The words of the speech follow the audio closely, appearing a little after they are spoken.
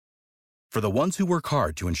For the ones who work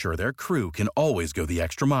hard to ensure their crew can always go the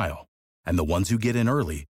extra mile, and the ones who get in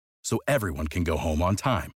early so everyone can go home on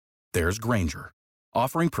time, there's Grainger,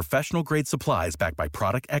 offering professional-grade supplies backed by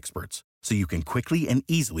product experts so you can quickly and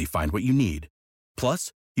easily find what you need.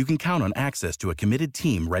 Plus, you can count on access to a committed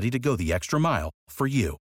team ready to go the extra mile for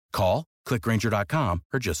you. Call, click Grainger.com,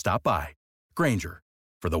 or just stop by. Grainger,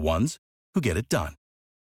 for the ones who get it done.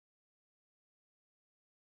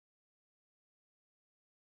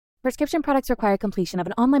 Prescription products require completion of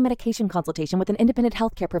an online medication consultation with an independent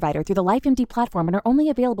healthcare provider through the LifeMD platform and are only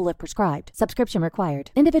available if prescribed. Subscription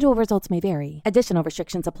required. Individual results may vary. Additional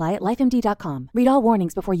restrictions apply at lifemd.com. Read all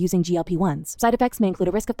warnings before using GLP-1s. Side effects may include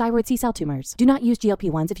a risk of thyroid C-cell tumors. Do not use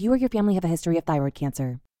GLP-1s if you or your family have a history of thyroid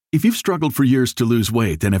cancer. If you've struggled for years to lose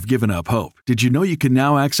weight and have given up hope, did you know you can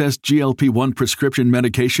now access GLP-1 prescription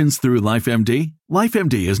medications through LifeMD?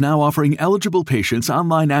 LifeMD is now offering eligible patients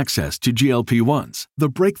online access to GLP-1s, the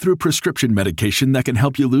breakthrough prescription medication that can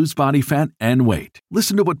help you lose body fat and weight.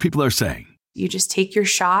 Listen to what people are saying. You just take your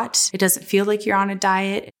shot. It doesn't feel like you're on a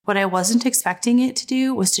diet. What I wasn't expecting it to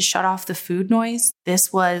do was to shut off the food noise.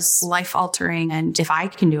 This was life-altering, and if I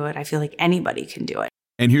can do it, I feel like anybody can do it.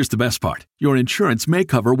 And here's the best part. Your insurance may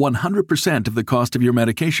cover 100% of the cost of your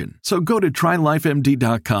medication. So go to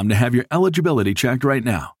TryLifeMD.com to have your eligibility checked right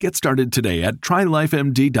now. Get started today at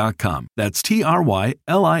TryLifeMD.com. That's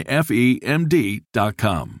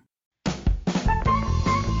TryLifeMD.com.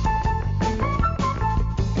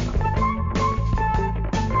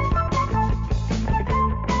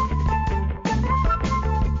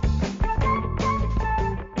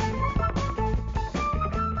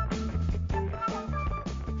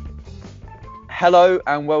 Hello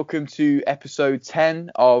and welcome to episode 10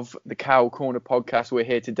 of the Cow Corner podcast. We're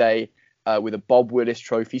here today with a Bob Willis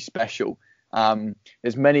Trophy special.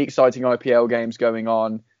 There's many exciting IPL games going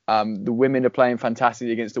on. The women are playing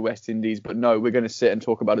fantastically against the West Indies, but no, we're going to sit and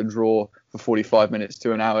talk about a draw for 45 minutes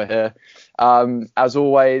to an hour here. As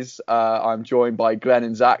always, I'm joined by Glenn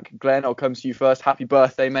and Zach. Glenn, I'll come to you first. Happy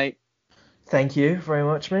birthday, mate. Thank you very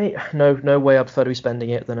much, mate. No way I'd prefer to be spending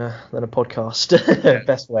it than a podcast.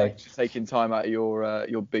 Best way. Thanks for taking time out of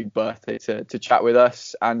your big birthday to chat with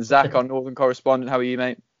us. And Zach, our Northern correspondent, how are you,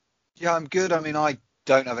 mate? Yeah, I'm good. I mean, I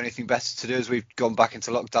don't have anything better to do as we've gone back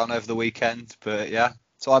into lockdown over the weekend. But yeah,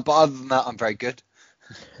 but other than that, I'm very good.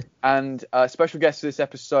 And special guest for this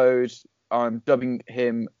episode, I'm dubbing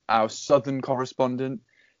him our Southern correspondent.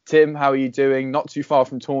 Tim, how are you doing? Not too far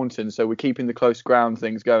from Taunton, so we're keeping the close ground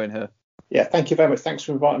things going here. Yeah, thank you very much. Thanks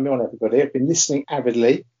for inviting me on, everybody. I've been listening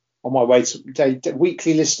avidly on my way to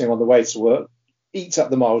weekly listening on the way to work. Eats up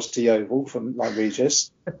the miles to Yeovil from like Regis.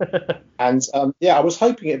 And I was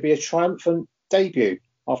hoping it'd be a triumphant debut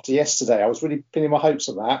after yesterday. I was really pinning my hopes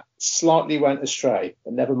on that. Slightly went astray,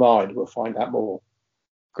 but never mind. We'll find out more.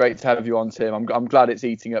 Great to have you on, Tim. I'm glad it's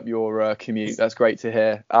eating up your commute. That's great to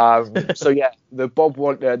hear. The Bob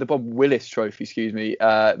Willis Trophy,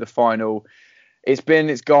 the final.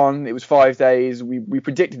 It's gone. It was 5 days. We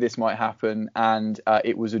predicted this might happen, and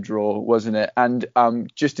it was a draw, wasn't it? And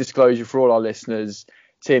just disclosure for all our listeners,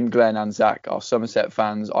 Tim, Glenn, and Zach are Somerset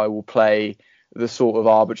fans. I will play the sort of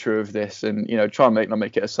arbiter of this, and try and not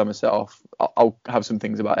make it a Somerset off. I'll have some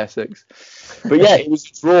things about Essex, but yeah, it was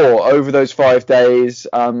a draw over those 5 days.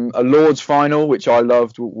 A Lord's final, which I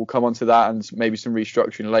loved. We'll come on to that and maybe some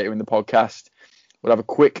restructuring later in the podcast. We'll have a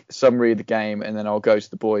quick summary of the game, and then I'll go to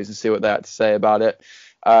the boys and see what they had to say about it.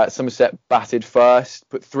 Somerset batted first,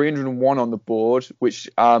 put 301 on the board, which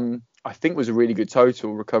I think was a really good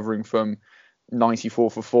total, recovering from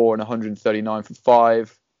 94 for 4 and 139 for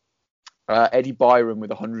 5. Eddie Byram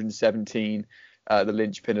with 117, the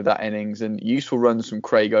linchpin of that innings, and useful runs from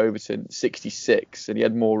Craig Overton, 66, and he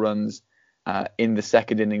had more runs in the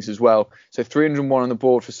second innings as well. So 301 on the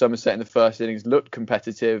board for Somerset in the first innings, looked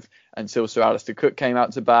competitive until Sir Alistair Cook came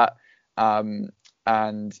out to bat. And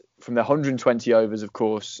from the 120 overs, of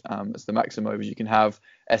course, that's the maximum overs you can have,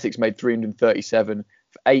 Essex made 337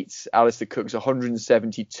 for 8. Alistair Cook's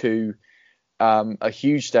 172. A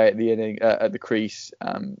huge stay at the inning at the crease.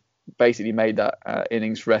 Basically made that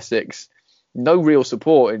innings for Essex. No real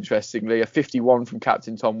support, interestingly. A 51 from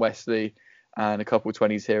captain Tom Westley and a couple of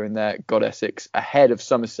 20s here and there got Essex ahead of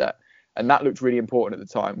Somerset. And that looked really important at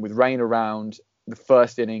the time. With rain around, the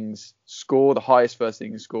first innings score, the highest first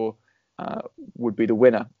innings score, would be the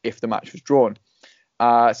winner if the match was drawn.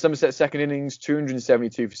 Somerset's second innings,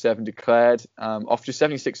 272 for 7 declared. After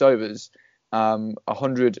 76 overs,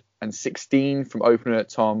 116 from opener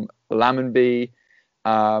Tom Lammonby,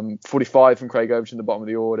 45 from Craig Overton at the bottom of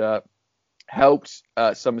the order. Helped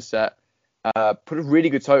Somerset put a really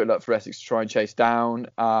good total up for Essex to try and chase down.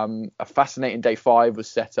 A fascinating day 5 was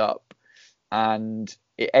set up. and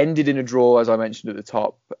it ended in a draw, as I mentioned at the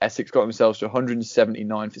top. Essex got themselves to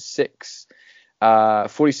 179 for 6.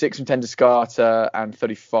 46 from Tendescarter and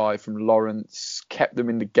 35 from Lawrence kept them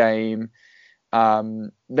in the game.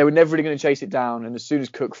 They were never really going to chase it down, and as soon as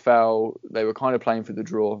Cook fell, they were kind of playing for the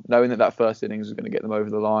draw, knowing that first innings was going to get them over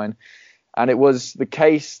the line. And it was the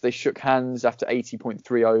case. They shook hands after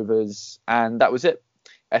 80.3 overs, and that was it.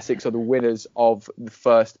 Essex are the winners of the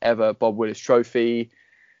first ever Bob Willis Trophy.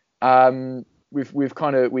 We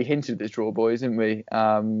hinted at this draw, boys, didn't we?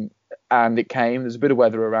 And it came. There's a bit of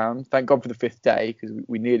weather around. Thank God for the 5th day, because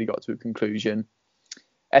we nearly got to a conclusion.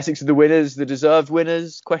 Essex are the winners, the deserved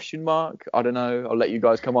winners, ? I don't know. I'll let you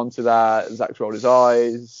guys come on to that. Zach's rolled his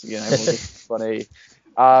eyes. It's funny.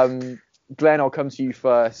 Glenn, I'll come to you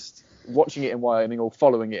first. Watching it in Wyoming, or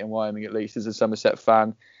following it in Wyoming at least, as a Somerset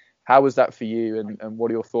fan, how was that for you, and what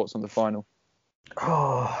are your thoughts on the final?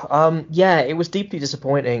 Yeah, it was deeply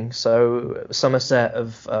disappointing. So Somerset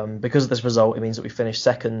because of this result, it means that we finished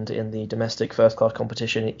second in the domestic first class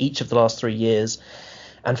competition in each of the last 3 years,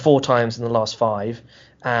 and 4 times in the last 5.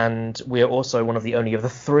 And we are also one of the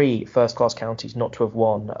 3 first class counties not to have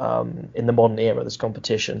won in the modern era of this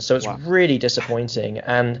competition. So it's really disappointing.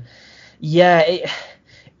 And yeah,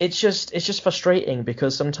 it's just frustrating,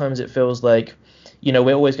 because sometimes it feels like,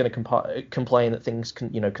 we're always going to complain that things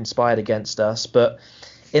conspired against us. But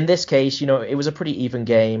in this case, it was a pretty even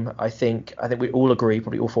game. I think we all agree,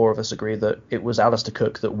 probably all 4 of us agree, that it was Alistair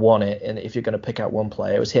Cook that won it. And if you're going to pick out one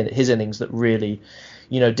player, it was his innings that really,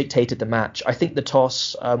 dictated the match. I think the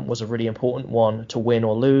toss was a really important one to win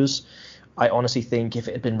or lose. I honestly think if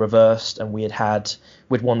it had been reversed and we'd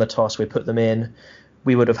won the toss, we'd put them in,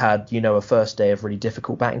 we would have had, a first day of really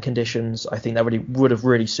difficult batting conditions. I think that really would have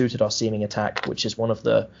really suited our seaming attack, which is one of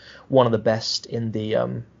the best in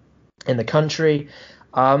the country.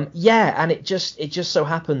 And it just so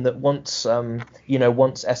happened that once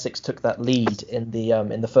Essex took that lead in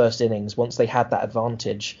the first innings, once they had that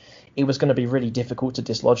advantage, it was going to be really difficult to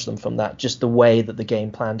dislodge them from that, just the way that the game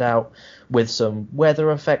planned out, with some weather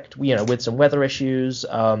effect, with some weather issues,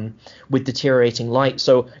 with deteriorating light.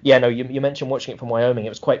 So, you mentioned watching it from Wyoming. It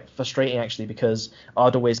was quite frustrating, actually, because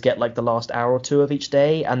I'd always get like the last hour or 2 of each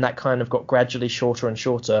day, and that kind of got gradually shorter and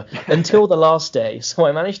shorter until the last day. So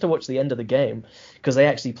I managed to watch the end of the game, because they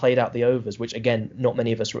actually played out the overs, which, again, not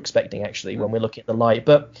many of us were expecting, actually, when we're looking at the light.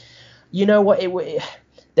 But you know what?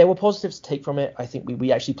 There were positives to take from it. I think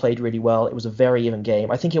we actually played really well. It was a very even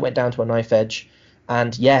game. I think it went down to a knife edge.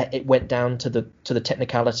 And yeah, it went down to the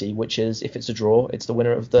technicality, which is, if it's a draw, it's the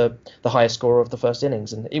winner of the highest scorer of the first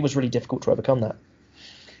innings. And it was really difficult to overcome that.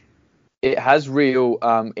 It has real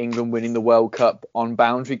England winning the World Cup on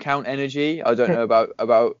boundary count energy. I don't know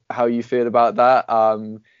about how you feel about that.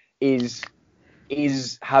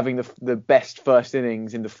 Is having the best first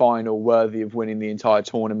innings in the final worthy of winning the entire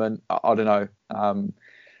tournament? I don't know.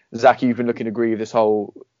 Zach, you've been looking aggrieved this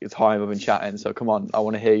whole time I've been chatting, so come on, I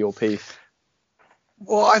want to hear your piece.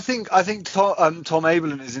 Well, I think Tom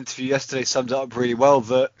Abel in his interview yesterday summed it up really well,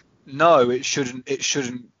 that no, it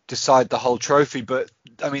shouldn't decide the whole trophy. But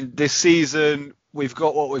I mean, this season we've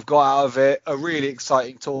got what we've got out of it, a really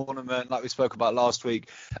exciting tournament like we spoke about last week,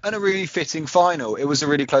 and a really fitting final. It was a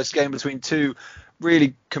really close game between 2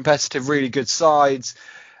 really competitive, really good sides.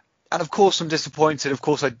 And of course, I'm disappointed. Of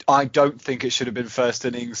course, I don't think it should have been first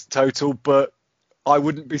innings total, but I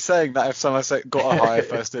wouldn't be saying that if Somerset got a higher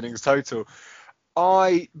first innings total.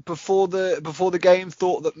 I, before the game,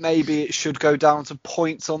 thought that maybe it should go down to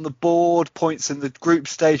points on the board, points in the group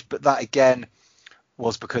stage, but that again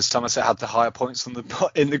was because Somerset had the higher points in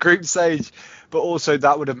the group stage. But also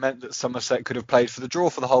that would have meant that Somerset could have played for the draw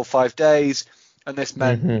for the whole 5 days, and this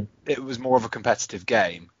meant it was more of a competitive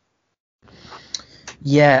game.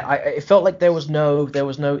 Yeah, it felt like there was no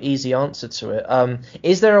easy answer to it.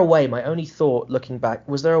 Is there a way? My only thought, looking back,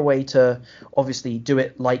 was there a way to obviously do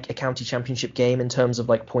it like a county championship game in terms of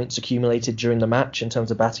like points accumulated during the match, in terms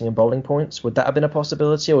of batting and bowling points? Would that have been a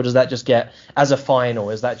possibility, or does that just get as a final?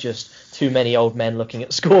 Is that just too many old men looking at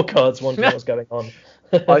scorecards wondering what's going on?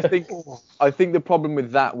 I think the problem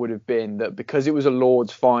with that would have been that because it was a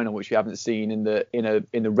Lord's final, which we haven't seen in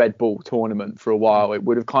the Red Bull tournament for a while, it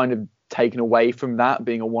would have kind of taken away from that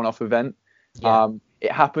being a one-off event. Yeah.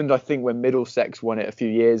 It happened, I think, when Middlesex won it a few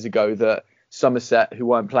years ago, that Somerset, who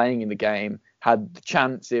weren't playing in the game, had the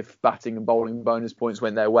chance if batting and bowling bonus points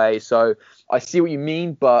went their way. So I see what you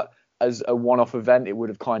mean, but as a one-off event, it would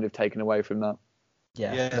have kind of taken away from that.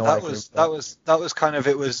 Yeah, that was kind of,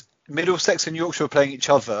 it was Middlesex and Yorkshire were playing each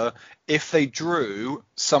other. If they drew,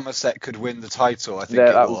 Somerset could win the title, I think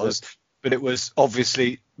it was. But it was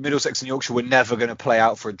obviously Middlesex and Yorkshire were never going to play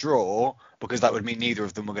out for a draw because that would mean neither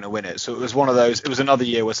of them were going to win it. So it was one of those. It was another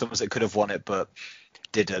year where Somerset could have won it but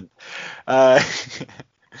didn't.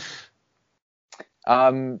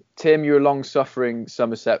 Tim, you're a long-suffering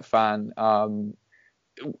Somerset fan.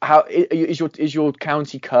 How is your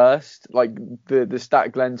county cursed? Like the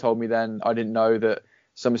stat Glenn told me then, I didn't know that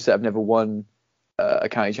Somerset have never won a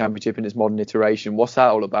county championship in its modern iteration. What's that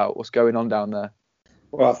all about? What's going on down there?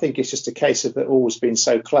 Well, I think it's just a case of it always been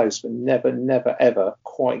so close, but never, ever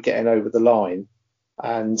quite getting over the line.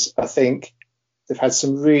 And I think they've had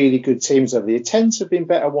some really good teams over the years. Tend to have been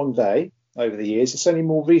better one day over the years. It's only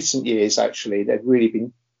more recent years, actually, they've really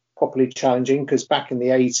been properly challenging, because back in the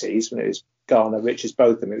 80s, when it was Garner, Richards,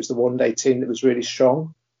 Botham, it was the one-day team that was really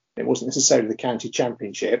strong. It wasn't necessarily the county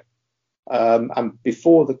championship. And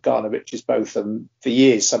before the Garner, Richards, Botham, for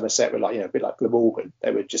years, Somerset were like, a bit like Glamorgan.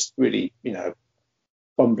 They were just really,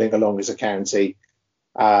 bumbling along as a county.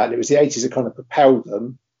 And it was the 80s that kind of propelled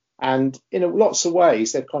them. And in lots of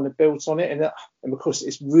ways, they've kind of built on it. And of course,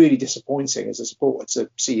 it's really disappointing as a supporter to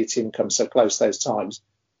see your team come so close those times.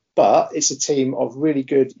 But it's a team of really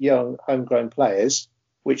good young homegrown players,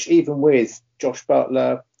 which even with Josh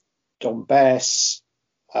Butler, John Bess,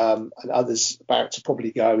 and others about to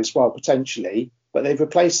probably go as well, potentially, but they've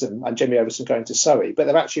replaced them, and Jamie Overton going to Surrey, but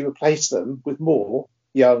they've actually replaced them with more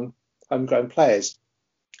young homegrown players.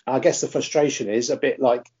 I guess the frustration is a bit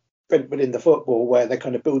like Brentford in the football, where they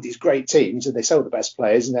kind of build these great teams and they sell the best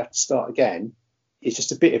players and they have to start again. It's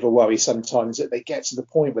just a bit of a worry sometimes that they get to the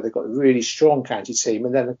point where they've got a really strong county team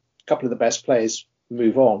and then a couple of the best players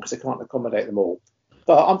move on because they can't accommodate them all.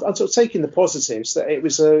 But I'm sort of taking the positives that it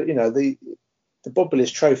was the Bob Willis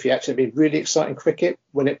Trophy actually been really exciting cricket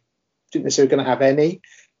when it didn't necessarily going to have any.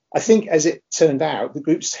 I think as it turned out, the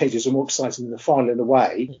group stages are more exciting than the final in a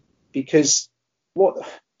way, because what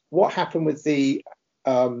happened with the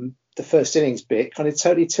first innings bit kind of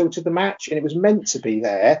totally tilted the match, and it was meant to be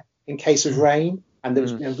there in case of rain, and there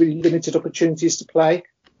was really limited opportunities to play.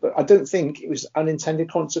 But I don't think it was unintended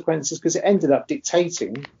consequences, because it ended up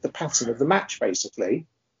dictating the pattern of the match, basically.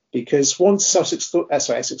 Because once Essex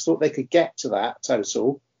thought they could get to that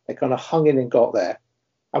total, they kind of hung in and got there.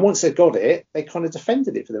 And once they got it, they kind of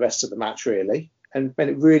defended it for the rest of the match, really, and made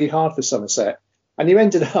it really hard for Somerset. And you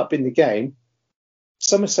ended up in the game,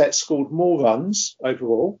 Somerset scored more runs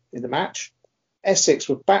overall in the match. Essex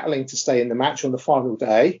were battling to stay in the match on the final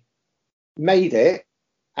day, made it,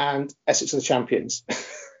 and Essex are the champions.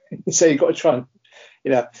 So you've got to try and,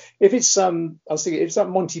 if it's I was thinking, if it's like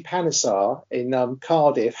Monty Panesar in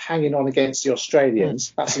Cardiff hanging on against the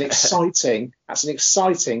Australians, that's an exciting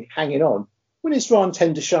hanging on. When it's Ryan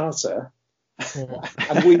Tendashata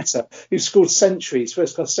and Winter, who scored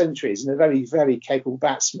first class centuries, and a very, very capable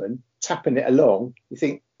batsman tapping it along, you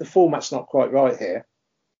think the format's not quite right here.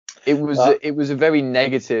 It was a very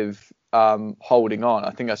negative holding on. I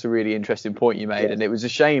think that's a really interesting point you made, and it was a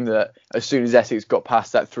shame that as soon as Essex got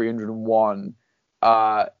past that 301,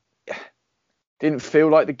 didn't feel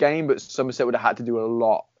like the game, but Somerset would have had to do a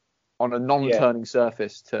lot on a non-turning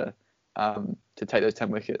surface to take those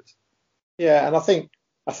 10 wickets. Yeah, and I think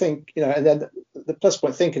and then the plus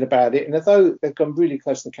point thinking about it, and although they've gone really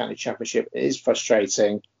close to the county championship, it is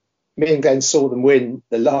frustrating. Me and Glenn saw them win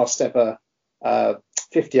the last ever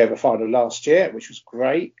 50 over final last year, which was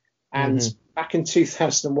great. And back in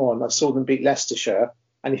 2001, I saw them beat Leicestershire.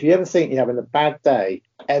 And if you ever think you're having a bad day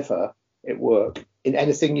ever at work in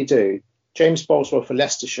anything you do, James Boswell for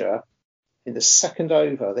Leicestershire, in the second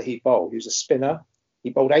over that he bowled, he was a spinner.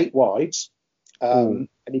 He bowled 8 wides, and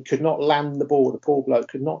he could not land the ball. The poor bloke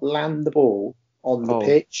could not land the ball on the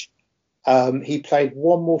pitch. He played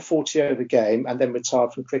one more 40 over game and then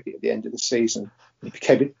retired from cricket at the end of the season. He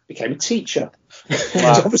became a teacher.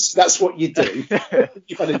 Wow. Obviously, that's what you do.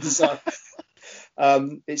 You kind of decide.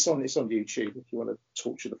 It's on YouTube if you want to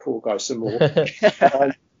torture the poor guy some more.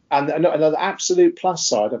 And another absolute plus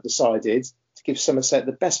side, I've decided to give Somerset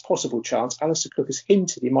the best possible chance. Alistair Cook has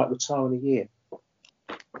hinted he might retire in a year.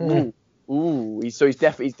 So he's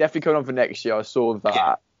definitely coming on for next year. I saw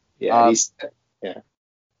that. Yeah.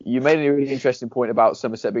 You made a really interesting point about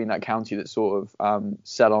Somerset being that county that sort of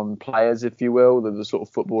sell on players, if you will. The sort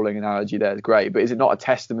of footballing analogy there is great, but is it not a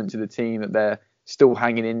testament to the team that they're still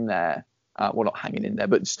hanging in there? Well, not hanging in there,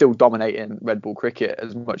 but still dominating red ball cricket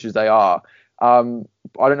as much as they are. I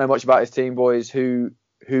don't know much about his team, boys. Who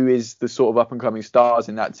is the sort of up and coming stars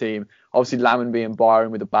in that team? Obviously, Lammonby and Byron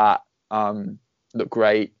with a bat look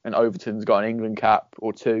great, and Overton's got an England cap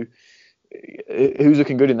or two. Who's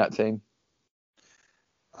looking good in that team?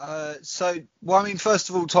 First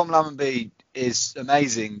of all, Tom Lammonby is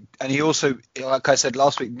amazing, and he also, like I said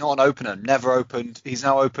last week, not an opener, never opened. He's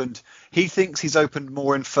now opened. He thinks he's opened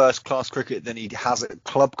more in first-class cricket than he has at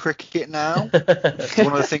club cricket now. It's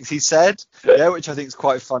one of the things he said, which I think is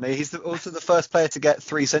quite funny. He's also the first player to get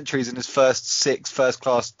 3 centuries in his first 6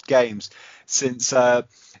 first-class games since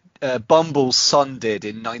Bumble's son did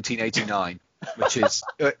in 1989. Which is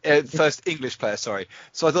first English player, sorry.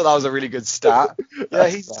 So I thought that was a really good stat. Yeah,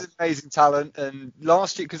 he's an amazing talent. And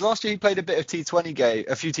last year he played a few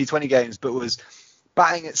T20 games, but was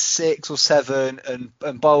batting at 6 or 7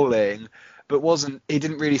 and bowling, but he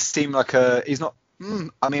didn't really seem like I say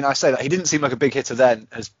that he didn't seem like a big hitter then,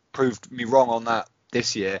 has proved me wrong on that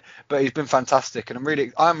this year, but he's been fantastic, and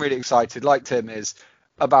I'm really excited, like Tim is,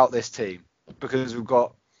 about this team, because we've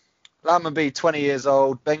got Lammonby, 20 years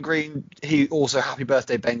old. Ben Green, he also, happy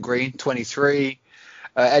birthday, Ben Green, 23.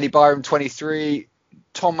 Eddie Byram, 23.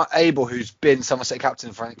 Tom Abel, who's been Somerset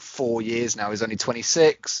captain for I think 4 years now, is only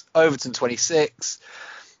 26. Overton, 26.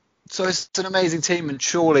 So it's an amazing team, and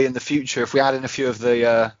surely in the future, if we add in a few of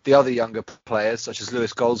the other younger players, such as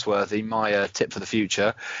Lewis Goldsworthy, my tip for the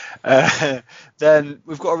future, then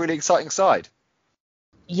we've got a really exciting side.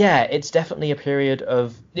 Yeah, it's definitely a period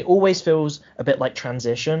of, it always feels a bit like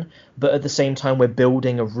transition, but at the same time we're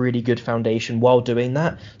building a really good foundation while doing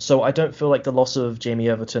that. So I don't feel like the loss of Jamie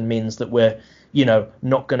Overton means that we're,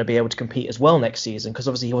 not going to be able to compete as well next season, because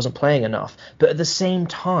obviously he wasn't playing enough. But at the same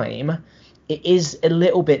time, it is a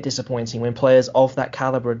little bit disappointing when players of that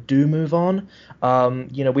caliber do move on.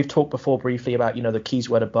 We've talked before briefly about, the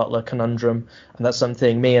Keyswetter-Butler conundrum, and that's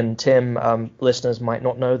something me and Tim, listeners might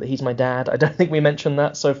not know that he's my dad. I don't think we mentioned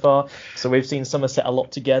that so far. So we've seen Somerset a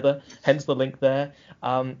lot together, hence the link there.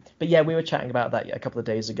 But yeah, we were chatting about that a couple of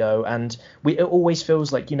days ago, and it always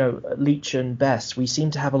feels like, Leach and Best, we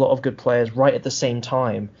seem to have a lot of good players right at the same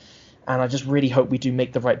time. And I just really hope we do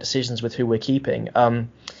make the right decisions with who we're keeping.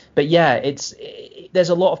 But yeah, there's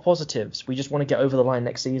a lot of positives. We just want to get over the line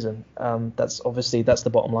next season. That's the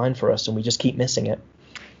bottom line for us, and we just keep missing it.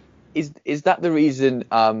 Is that the reason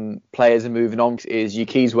players are moving on? Is your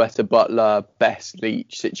Keyswetter, Butler, Best,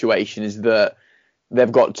 Leach situation is that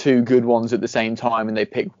they've got 2 good ones at the same time and they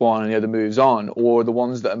pick one and the other moves on, or the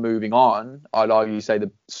ones that are moving on, I'd argue, say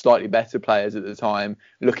the slightly better players at the time,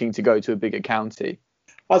 looking to go to a bigger county?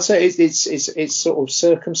 I'd say it's sort of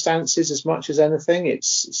circumstances as much as anything.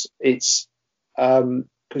 It's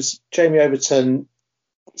because Jamie Overton,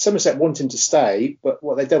 Somerset want him to stay, but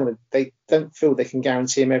what they don't feel they can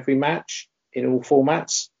guarantee him every match in all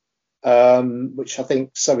formats, which I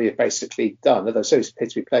think Surrey have basically done. Although Surrey appear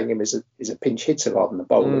to be playing him as a pinch hitter rather than a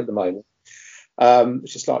bowler at the moment,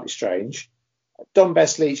 which is slightly strange. Dom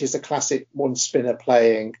Best Leach is the classic one spinner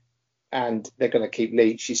playing, and they're going to keep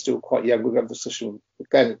Leach. He's still quite young. We had a discussion with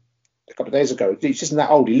Glenn a couple of days ago. Leach isn't that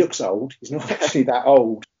old. He looks old. He's not actually that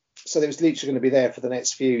old. So there was Leach are going to be there for the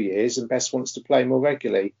next few years, and Best wants to play more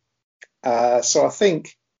regularly. So I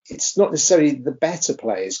think it's not necessarily the better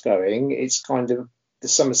players going. It's kind of the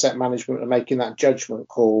Somerset management are making that judgment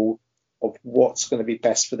call of what's going to be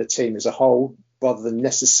best for the team as a whole, rather than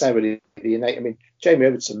necessarily the innate. I mean, Jamie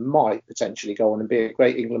Overton might potentially go on and be a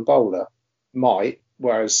great England bowler,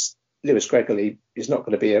 whereas Lewis Gregory is not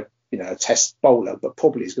going to be a test bowler, but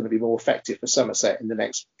probably is going to be more effective for Somerset in the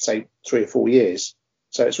next, say, 3 or 4 years.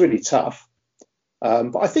 So it's really tough.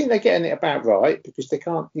 But I think they're getting it about right, because they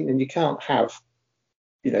can't, you can't have,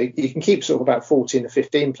 you can keep sort of about 14 or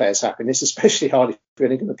 15 players happy. And it's especially hard if you're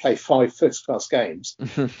only going to play 5 first-class games.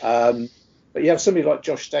 But you have somebody like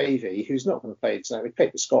Josh Davey, who's not going to play, he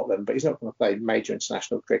played for Scotland, but he's not going to play major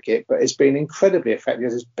international cricket, but has been incredibly effective. He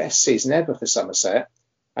has his best season ever for Somerset.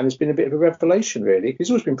 And it's been a bit of a revelation, really. He's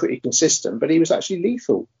always been pretty consistent, but he was actually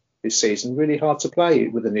lethal this season. Really hard to play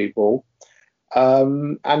with a new ball.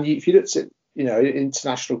 If you looked at,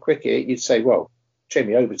 international cricket, you'd say, well,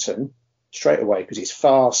 Jamie Overton straight away, because he's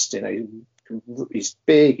fast, he's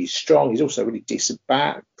big, he's strong, he's also a really decent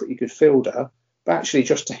bat, pretty good fielder. But actually,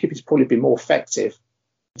 Josh Davies probably been more effective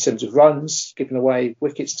in terms of runs given away,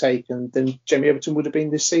 wickets taken, than Jamie Overton would have been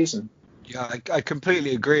this season. Yeah, I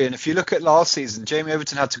completely agree. And if you look at last season, Jamie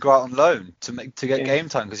Overton had to go out on loan to get game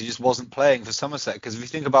time because he just wasn't playing for Somerset. Because if you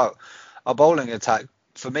think about our bowling attack,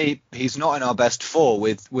 for me, he's not in our best 4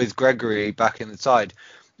 with Gregory back in the side.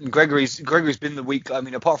 And Gregory's been the weak. I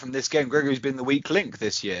mean, apart from this game, Gregory's been the weak link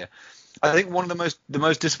this year. I think one of the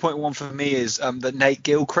most disappointing one for me is that Nate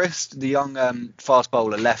Gilchrist, the young fast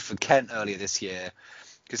bowler, left for Kent earlier this year,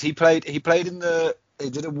 because he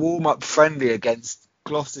did a warm up friendly against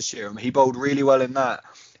Gloucestershire, and he bowled really well in that,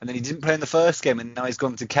 and then he didn't play in the first game, and now he's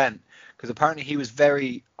gone to Kent because apparently he was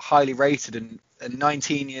very highly rated and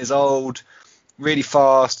 19 years old, really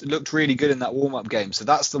fast, looked really good in that warm-up game. So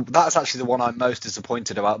that's actually the one I'm most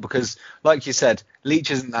disappointed about, because like you said,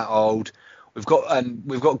 Leach isn't that old. We've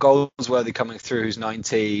got Goldsworthy coming through, who's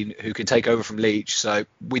 19, who can take over from Leach. So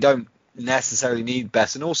we don't necessarily need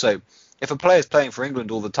Best. And also, if a player's playing for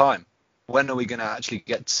England all the time, when are we going to actually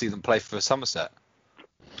get to see them play for Somerset?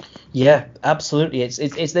 Yeah, absolutely. It's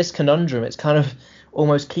this conundrum. It's kind of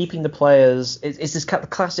almost keeping the players. It's this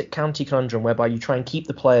classic county conundrum whereby you try and keep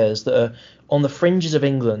the players that are on the fringes of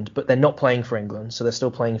England, but they're not playing for England, so they're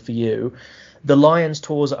still playing for you. The Lions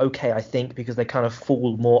tours are okay, I think, because they kind of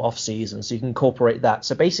fall more off-season, so you can incorporate that.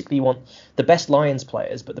 So basically you want the best Lions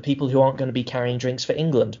players, but the people who aren't going to be carrying drinks for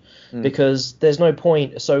England, because there's no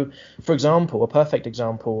point. So, for example, a perfect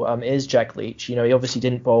example is Jack Leach. You know, he obviously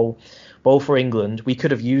didn't bowl for England. We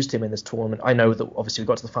could have used him in this tournament. I know that obviously we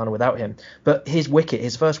got to the final without him, but his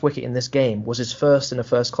first wicket in this game was his first in a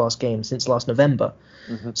first-class game since last November.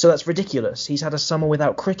 So that's ridiculous. He's had a summer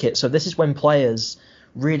without cricket. So this is when players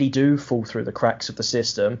really do fall through the cracks of the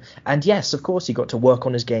system. And yes, of course, he got to work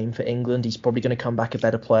on his game for England. He's probably going to come back a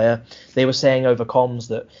better player. They were saying over comms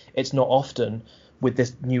that it's not often with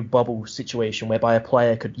this new bubble situation whereby a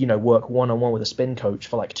player could, you know, work one-on-one with a spin coach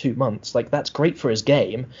for like 2 months. Like, that's great for his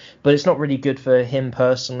game, but it's not really good for him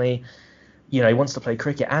personally. You know, he wants to play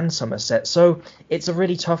cricket and Somerset. So it's a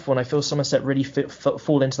really tough one. I feel Somerset really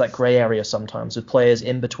fall into that grey area sometimes with players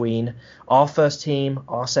in between our first team,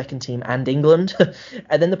 our second team, and England.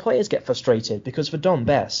 And then the players get frustrated because for Dom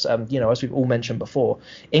Bess, you know, as we've all mentioned before,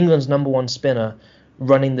 England's number one spinner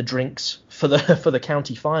running the drinks for the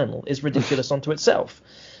county final is ridiculous unto itself.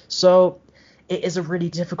 So it is a really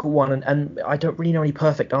difficult one, and I don't really know any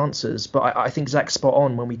perfect answers, but I think Zach's spot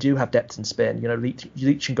on when we do have depth in spin. You know,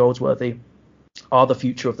 Leach and Goldsworthy are the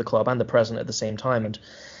future of the club and the present at the same time. And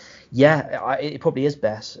yeah, it probably is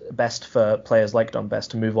best for players like Dom Bess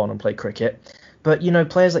to move on and play cricket. But, you know,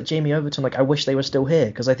 players like Jamie Overton, like, I wish they were still here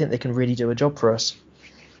because I think they can really do a job for us.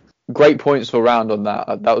 Great points all round on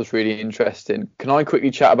that. That was really interesting. Can I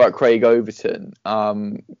quickly chat about Craig Overton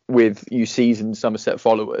with you seasoned Somerset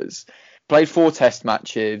followers? Played 4 test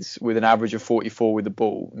matches with an average of 44 with the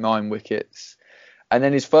ball, 9 wickets. And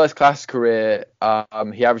then his first class career,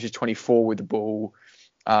 he averages 24 with the ball,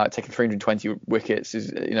 taking 320 wickets.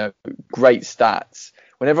 Is, you know, great stats.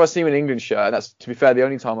 Whenever I see him in England shirt, and that's, to be fair, the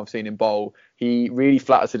only time I've seen him bowl, he really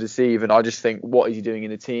flatters to deceive. And I just think, what is he doing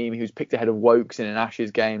in the team? He was picked ahead of Wokes in an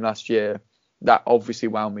Ashes game last year. That obviously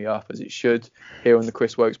wound me up, as it should, here on the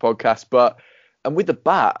Chris Wokes podcast. And with the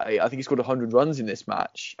bat, I think he scored 100 runs in this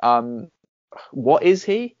match. What is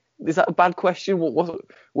he? Is that a bad question?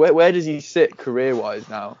 Where does he sit career-wise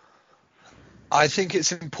now? I think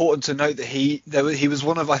it's important to note that he was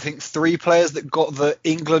one of, I think, 3 players that got the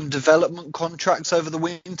England development contracts over the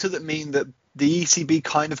winter that mean that the ECB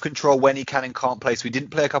kind of control when he can and can't play. So he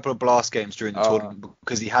didn't play a couple of blast games during the tournament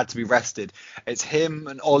because he had to be rested. It's him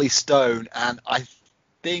and Ollie Stone, and I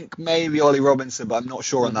think maybe Ollie Robinson, but I'm not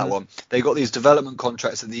sure on that one. They got these development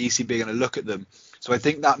contracts and the ECB are going to look at them. So I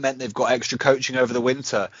think that meant they've got extra coaching over the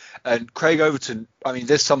winter. And Craig Overton, I mean,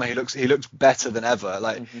 this summer he looks better than ever.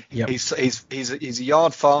 Like he's a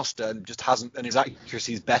yard faster and just hasn't, and his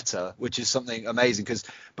accuracy is better, which is something amazing. Because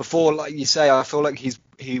before, like you say, I feel like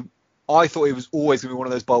I thought he was always going to be one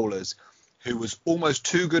of those bowlers who was almost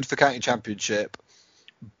too good for county championship,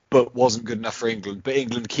 but wasn't good enough for England. But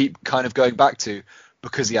England keep kind of going back to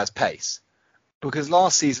because he has pace. Because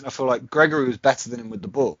last season I feel like Gregory was better than him with the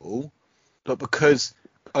ball. But because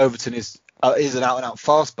Overton is an out-and-out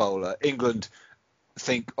fast bowler, England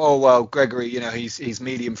think, oh, well, Gregory, you know, he's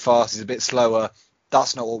medium fast, he's a bit slower.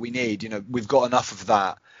 That's not what we need. You know, we've got enough of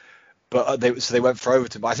that. But so they went for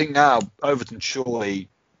Overton. But I think now Overton surely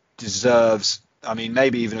deserves, I mean,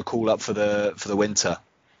 maybe even a call-up for the winter.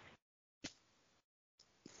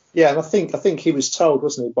 Yeah, and I think he was told,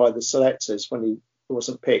 wasn't he, by the selectors when he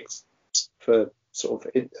wasn't picked for sort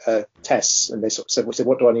of tests, and they sort of said,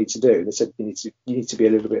 what do I need to do? And they said, you need to be a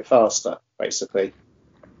little bit faster, basically.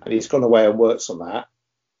 And he's gone away and worked on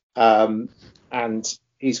that. And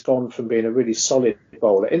he's gone from being a really solid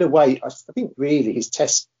bowler. In a way, I think really his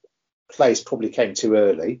test place probably came too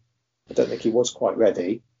early. I don't think he was quite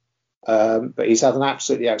ready. But he's had an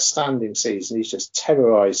absolutely outstanding season. He's just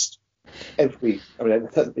terrorised there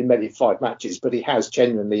hasn't been many 5 matches, but he has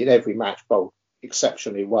genuinely in every match bowled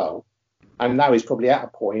exceptionally well. And now he's probably at a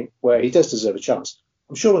point where he does deserve a chance.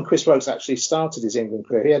 I'm sure when Chris Wokes actually started his England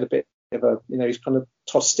career, he had a bit of a, you know, he's kind of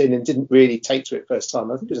tossed in and didn't really take to it first time.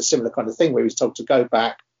 I think it was a similar kind of thing where he was told to go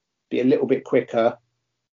back, be a little bit quicker,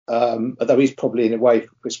 Although he's probably in a way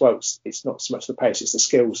for Chris Wilkes, it's not so much the pace, it's the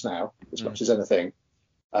skills now as much as anything.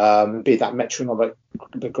 Be that metronomic,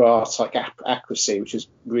 the grass like accuracy, which is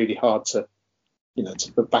really hard to,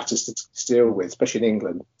 for batters to deal with, especially in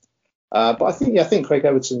England. But I think Craig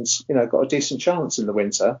Everton's, got a decent chance in the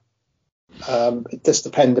winter. It does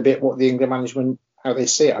depend a bit what the England management, how they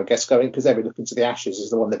see it, I guess, going, because they'll be looking to the Ashes is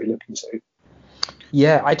the one they'll be looking to.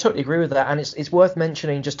 Yeah, I totally agree with that, and it's worth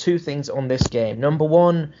mentioning just two things on this game. Number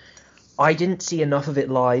one, I didn't see enough of it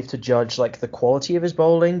live to judge like the quality of his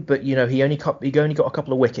bowling, but he only got a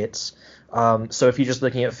couple of wickets. So if you're just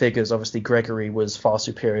looking at figures, obviously Gregory was far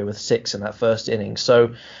superior with 6 in that first inning.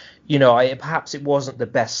 So perhaps it wasn't the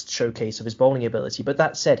best showcase of his bowling ability, but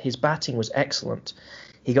that said, his batting was excellent.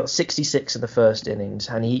 He got 66 in the first innings,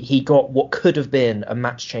 and he got what could have been a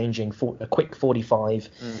match-changing, a quick 45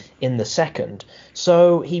 in the second.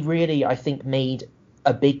 So he really, I think, made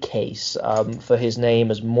a big case for his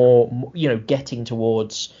name as more, getting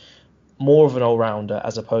towards more of an all-rounder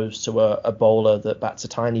as opposed to a bowler that bats a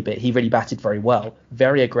tiny bit. He really batted very well,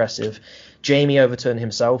 very aggressive. Jamie Overton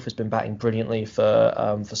himself has been batting brilliantly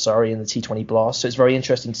for Surrey in the T20 Blast, so it's very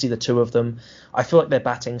interesting to see the two of them. I feel like their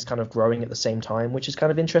batting's kind of growing at the same time, which is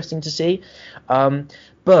kind of interesting to see.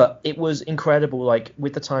 But it was incredible, like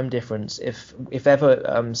with the time difference. If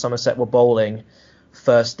ever Somerset were bowling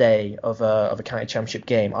first day of a county championship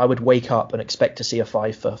game, I would wake up and expect to see a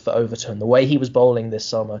 5 for Overton. The way he was bowling this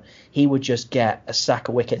summer, he would just get a stack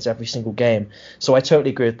of wickets every single game. So I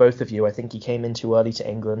totally agree with both of you. I think he came in too early to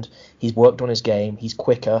England. He's worked on his game. He's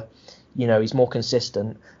quicker. He's more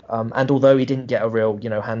consistent. And although he didn't get a real,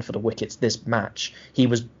 handful of wickets this match, he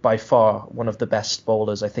was by far one of the best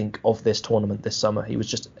bowlers, I think, of this tournament this summer. He was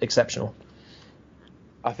just exceptional.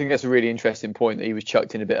 I think that's a really interesting point that he was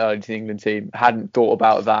chucked in a bit early to the England team. Hadn't thought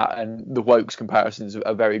about that, and the Wokes comparison is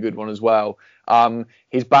a very good one as well.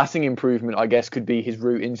 His batting improvement, I guess, could be his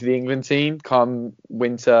route into the England team come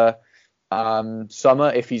winter,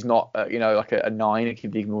 summer. If he's not, like a 9, it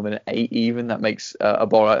could be more than an 8 even. That makes a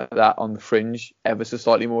bowler like that on the fringe ever so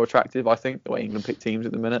slightly more attractive, I think, the way England pick teams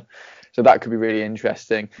at the minute. So that could be really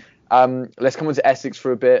interesting. Let's come on to Essex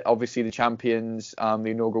for a bit. Obviously, the champions, the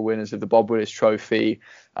inaugural winners of the Bob Willis Trophy,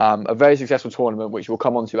 a very successful tournament, which we'll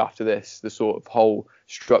come on to after this, the sort of whole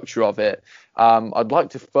structure of it. I'd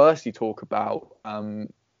like to firstly talk about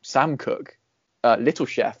Sam Cook, Little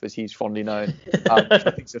Chef, as he's fondly known, which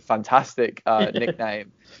I think is a fantastic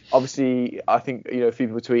nickname. Obviously, I think a few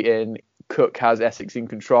people tweeting, Cook has Essex in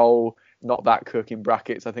control, not that Cook in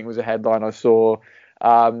brackets, I think was a headline I saw.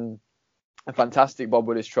 A fantastic Bob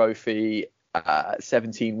Willis Trophy,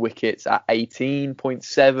 17 wickets at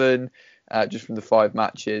 18.7 just from the 5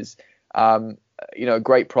 matches. A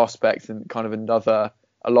great prospect and kind of another,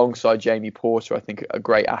 alongside Jamie Porter, I think a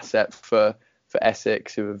great asset for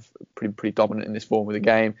Essex, who have pretty dominant in this form of the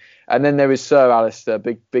game. And then there is Sir Alistair,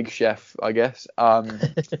 big chef, I guess,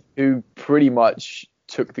 who pretty much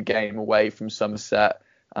took the game away from Somerset.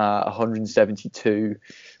 172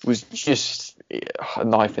 was just a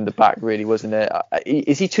knife in the back, really, wasn't it?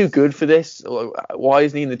 Is he too good for this? Why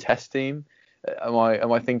isn't he in the Test team? Am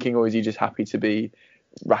I thinking, or is he just happy to be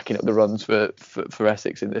racking up the runs for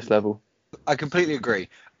Essex in this level? I completely agree.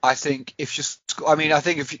 I think if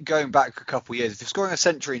you're going back a couple of years, if you're scoring a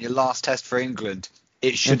century in your last Test for England,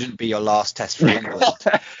 it shouldn't be your last Test for England.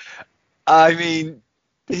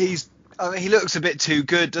 He looks a bit too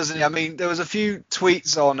good, doesn't he? I mean, there was a few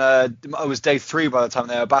tweets on, it was day 3 by the time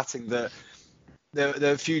they were batting, that there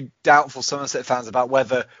were a few doubtful Somerset fans about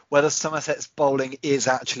whether Somerset's bowling is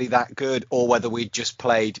actually that good, or whether we'd just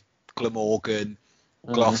played Glamorgan,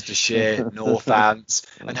 Gloucestershire, Northants,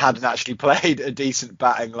 and hadn't actually played a decent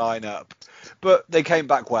batting lineup. But they came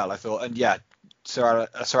back well, I thought. And yeah, Sir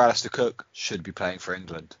Alistair Cook should be playing for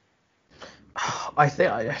England. I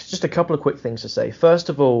think just a couple of quick things to say. First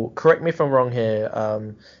of all, correct me if I'm wrong here,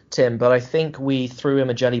 Tim, but I think we threw him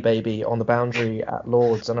a jelly baby on the boundary at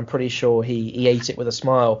Lords, and I'm pretty sure he ate it with a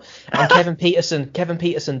smile. And Kevin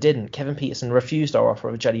Peterson didn't. Kevin Peterson refused our offer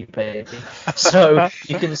of a jelly baby. So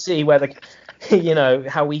you can see where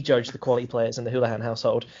how we judge the quality players in the Houlihan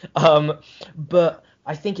household. But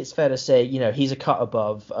I think it's fair to say, he's a cut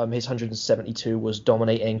above. His 172 was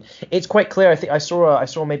dominating. It's quite clear. I think I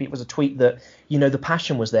saw maybe it was a tweet that, the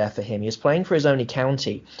passion was there for him. He was playing for his only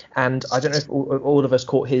county, and I don't know if all of us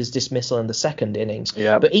caught his dismissal in the second innings.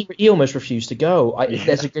 Yeah. But he almost refused to go.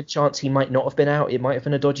 There's a good chance he might not have been out. It might have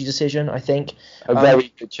been a dodgy decision, I think. A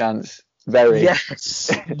very good chance. Very.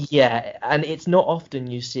 Yes, yeah, and it's not often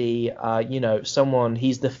you see, someone.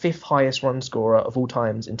 He's the 5th highest run scorer of all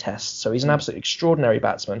times in Tests, so he's an absolutely extraordinary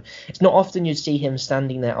batsman. It's not often you see him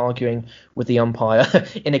standing there arguing with the umpire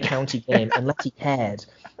in a county game unless he cared.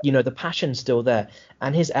 The passion's still there,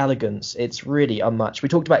 and his elegance, it's really unmatched. We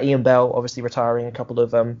talked about Ian Bell obviously retiring a couple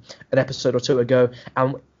of an episode or two ago,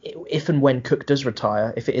 and if and when Cook does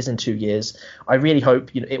retire, if it is in 2 years, I really hope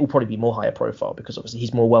it will probably be more higher profile because obviously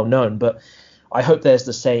he's more well known. But I hope there's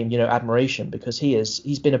the same admiration because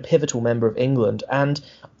he's been a pivotal member of England, and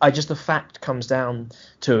the fact comes down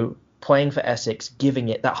to playing for Essex, giving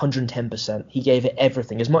it that 110%. He gave it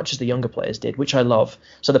everything as much as the younger players did, which I love.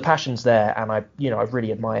 So the passion's there, and I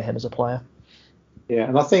really admire him as a player. Yeah,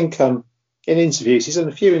 and I think in interviews, he's done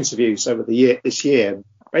a few interviews over this year.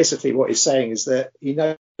 Basically, what he's saying is that he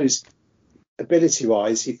knows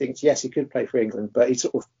ability-wise, he thinks yes, he could play for England, but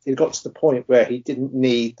he got to the point where he didn't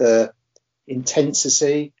need the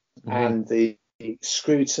intensity and the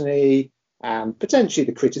scrutiny and potentially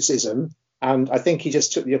the criticism. And I think he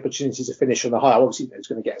just took the opportunity to finish on a high. Obviously, he was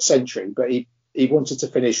going to get a century, but he wanted to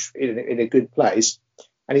finish in a good place.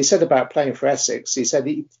 And he said about playing for Essex, he said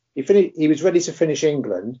he was ready to finish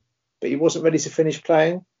England, but he wasn't ready to finish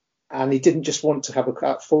playing. And he didn't just want to have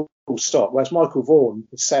a full stop. Whereas Michael Vaughan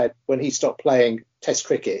said when he stopped playing Test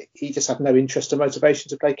cricket, he just had no interest or motivation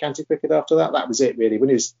to play county cricket after that. That was it, really. When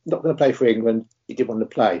he was not going to play for England, he did want to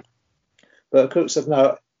play. But Cook said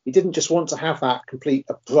no, he didn't just want to have that complete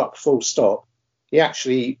abrupt full stop. He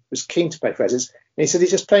actually was keen to play for Essex. And he said he's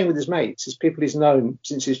just playing with his mates, his people he's known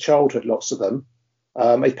since his childhood, lots of them.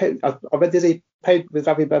 I read that he played with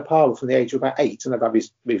Avi Bopal from the age of about 8. I know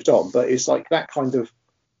Avi's moved on, but it's like that kind of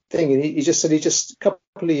thing. And he just said a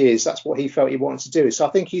couple of years, that's what he felt he wanted to do. So I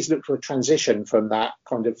think he's looked for a transition from that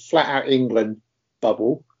kind of flat out England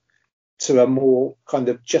bubble to a more kind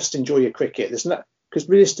of just enjoy your cricket. There's not, because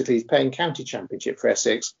realistically he's playing county championship for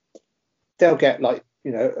Essex. They'll get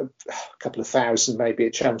a couple of thousand maybe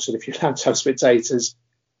at Chelmsford if you have to have spectators,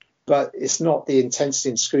 but it's not the intensity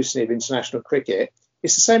and scrutiny of international cricket.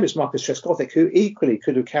 It's the same as Marcus Trescothick, who equally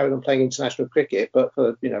could have carried on playing international cricket, but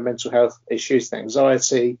for mental health issues,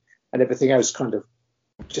 anxiety, and everything else, kind of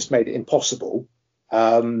just made it impossible.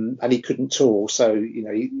 And he couldn't tour, so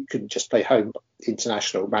he couldn't just play home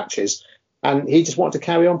international matches. And he just wanted to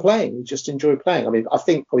carry on playing. He just enjoyed playing. I mean, I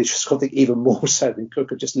think probably Trescothick even more so than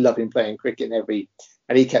Cook, of just loving playing cricket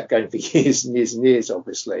and he kept going for years and years and years,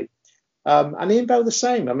 obviously. And Ian Bell the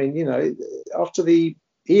same. I mean,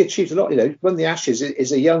 he achieved a lot. Won the Ashes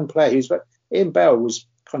is a young player. Ian Bell was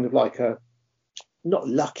kind of like not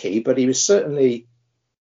lucky, but he was certainly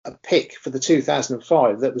a pick for the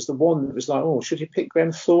 2005. That was the one that was like, oh, should he pick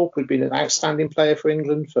Graham Thorpe, who'd been an outstanding player for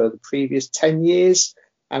England for the previous 10 years?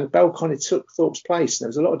 And Bell kind of took Thorpe's place. And there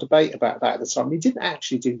was a lot of debate about that at the time. He didn't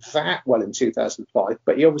actually do that well in 2005,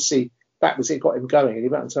 but he obviously, that was it, got him going, and he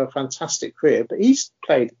went into a fantastic career. But he's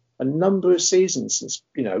played a number of seasons since,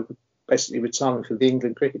 basically retiring from the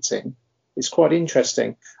England cricket team. It's quite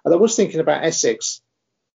interesting. And I was thinking about Essex,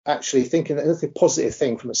 actually thinking that another positive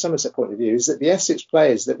thing from a Somerset point of view is that the Essex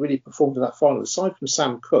players that really performed in that final, aside from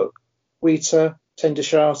Sam Cook, Wheater, Tender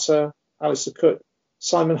Sharter, Alistair Cook,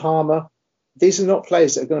 Simon Harmer, these are not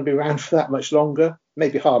players that are going to be around for that much longer.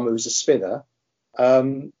 Maybe Harmer was a spinner. I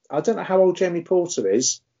don't know how old Jamie Porter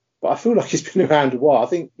is, but I feel like he's been around a while. I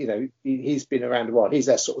think, he's been around a while. He's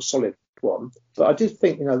their sort of solid one. But I did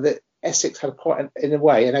think, that Essex had quite, in a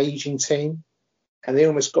way, an ageing team, and they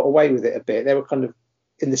almost got away with it a bit. They were kind of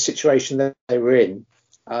in the situation that they were in.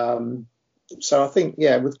 So I think,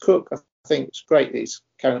 with Cook, I think it's great that he's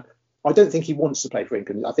I don't think he wants to play for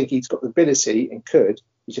England. I think he's got the ability and could.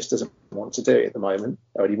 He just doesn't want to do it at the moment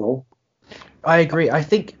or anymore. I agree. I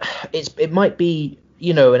think it might be,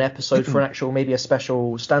 an episode for an actual, maybe a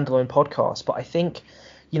special standalone podcast, but I think,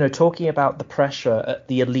 talking about the pressure at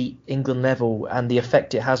the elite England level and the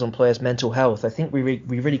effect it has on players' mental health, I think we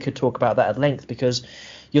really could talk about that at length, because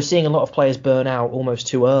you're seeing a lot of players burn out almost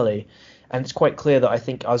too early. And it's quite clear that I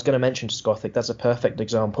think I was going to mention Trescothick. That's a perfect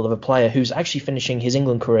example of a player who's actually finishing his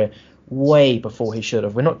England career way before he should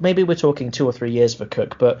have. Maybe we're talking 2 or 3 years for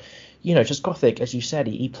Cook, but Trescothick, as you said,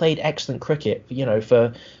 he played excellent cricket,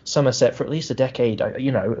 for Somerset for at least a decade.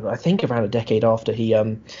 I think around a decade after he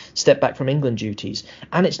stepped back from England duties.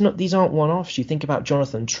 And these aren't one-offs. You think about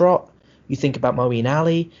Jonathan Trott. You think about Moeen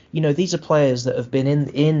Ali. These are players that have been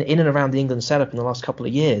in and around the England setup in the last couple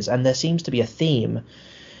of years, and there seems to be a theme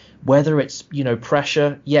Whether it's,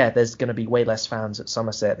 pressure, there's going to be way less fans at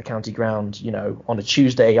Somerset, the county ground, on a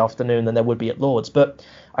Tuesday afternoon than there would be at Lord's. But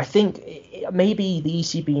I think maybe the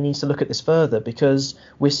ECB needs to look at this further, because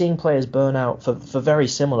we're seeing players burn out for very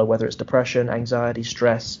similar, whether it's depression, anxiety,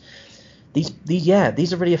 stress.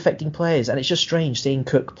 These are really affecting players, and it's just strange seeing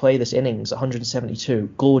Cook play this innings,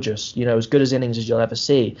 172, gorgeous, as good as innings as you'll ever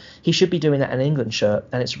see. He should be doing that in an England shirt,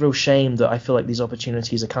 and it's a real shame that I feel like these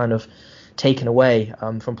opportunities are kind of taken away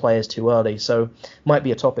from players too early. So might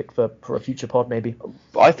be a topic for a future pod maybe.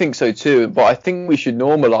 I think so too, but I think we should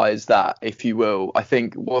normalise that, if you will. I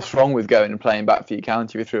think what's wrong with going and playing back for your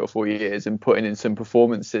county for 3 or 4 years and putting in some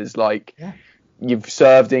performances like you've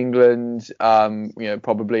served England,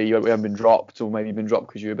 probably you haven't been dropped, or maybe you've been dropped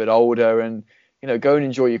because you're a bit older, and go and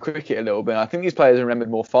enjoy your cricket a little bit. And I think these players are remembered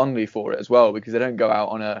more fondly for it as well, because they don't go out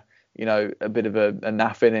on a bit of a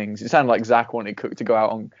naff innings. It sounded like Zach wanted Cook to go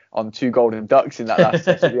out on 2 golden ducks in that last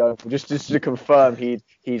test of the Oval, just to confirm he'd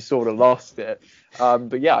sort of lost it.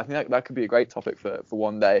 But yeah, I think that could be a great topic for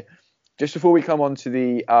one day. Just before we come on to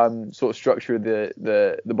the sort of structure of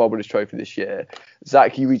the Bob Willis Trophy this year,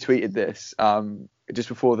 Zach, you retweeted this just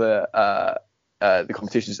before the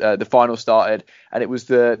competitions, the final started, and it was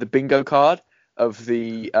the bingo card of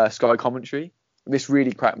the Sky commentary. This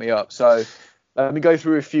really cracked me up. So let me go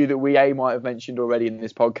through a few that we might have mentioned already in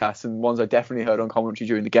this podcast, and ones I definitely heard on commentary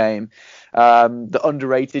during the game. The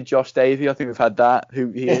underrated Josh Davey, I think we've had that.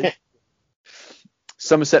 Who he is.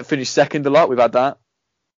 Somerset finished second a lot. We've had that.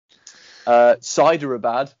 Cider are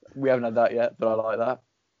bad. We haven't had that yet, but I like that.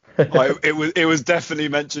 It was definitely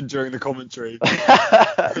mentioned during the commentary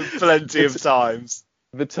plenty of times.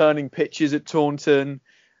 The turning pitches at Taunton.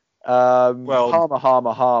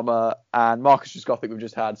 Harmer, and Marcus Trescothick we've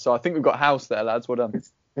just had. So I think we've got house there, lads. Well done.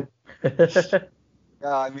 Yeah,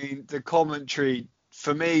 I mean, the commentary,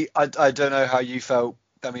 for me, I don't know how you felt.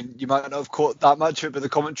 I mean, you might not have caught that much of it, but the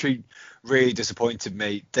commentary really disappointed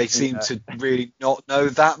me. They seemed to really not know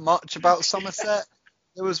that much about Somerset.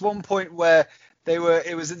 There was one point where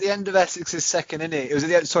it was at the end of Essex's second inning. It was at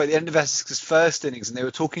the end of Essex's first innings, and they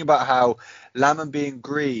were talking about how Lammonby and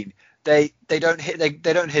Green, they don't hit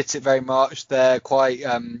it very much. They're quite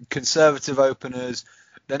conservative openers.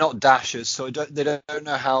 They're not dashers, so they don't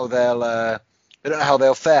know how they'll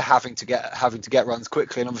fare having to get runs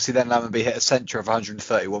quickly. And obviously then Lammonby hit a centre of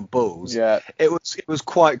 131 balls. Yeah, it was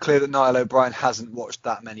quite clear that Niall O'Brien hasn't watched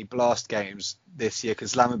that many blast games this year,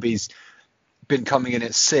 because Lammonby's been coming in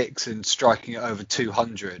at 6 and striking at over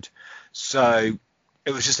 200. So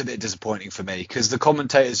it was just a bit disappointing for me, because the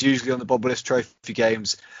commentators usually on the Bob Willis Trophy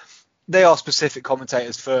games, they are specific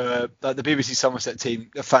commentators for like the BBC Somerset team.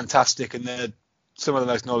 They're fantastic, and they're some of the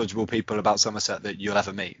most knowledgeable people about Somerset that you'll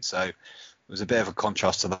ever meet. So it was a bit of a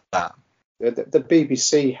contrast to that. The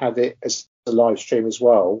BBC had it as a live stream as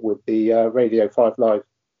well, with the Radio 5 Live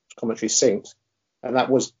commentary synced, and it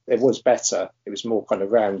was better. It was more kind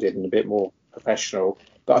of rounded and a bit more professional.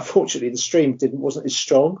 But unfortunately, the stream wasn't as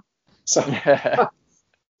strong. So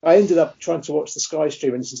I ended up trying to watch the Sky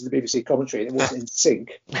stream and listen to the BBC commentary, and it wasn't in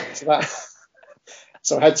sync.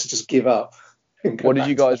 So I had to just give up. What did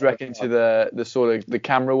you guys reckon to the sort of the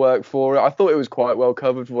camera work for it? I thought it was quite well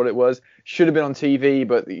covered for what it was. Should have been on TV,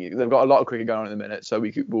 but they've got a lot of cricket going on at the minute, so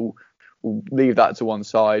we'll leave that to one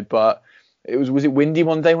side. But was it windy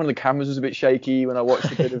one day? One of the cameras was a bit shaky when I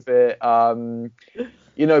watched a bit of it.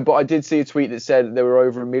 But I did see a tweet that said there were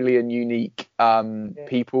over 1 million unique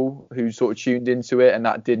people who sort of tuned into it, and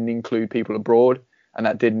that didn't include people abroad, and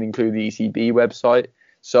that didn't include the ECB website.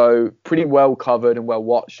 So pretty well covered and well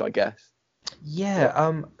watched, I guess.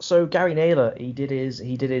 Yeah. So Gary Naylor, he did his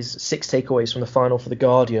 6 takeaways from the final for the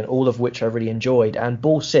Guardian, all of which I really enjoyed. And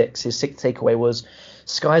ball 6, his 6th takeaway was,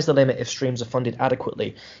 "Sky's the limit if streams are funded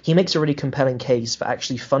adequately." He makes a really compelling case for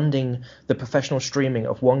actually funding the professional streaming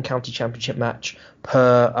of one county championship match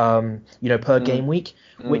per game week,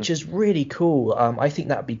 which is really cool. I think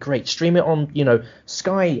that'd be great. Stream it on,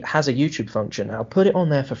 Sky has a YouTube function now. Put it on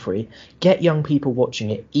there for free. Get young people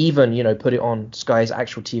watching it. Even, put it on Sky's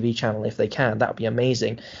actual TV channel if they can. That'd be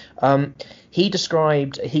amazing. He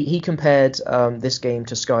compared this game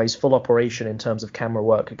to Sky's full operation in terms of camera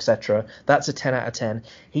work, etc. That's a 10 out of 10.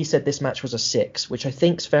 He said this match was a 6, which I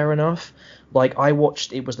think's fair enough. Like,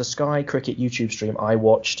 it was the Sky Cricket YouTube stream I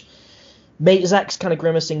watched. Zach's kind of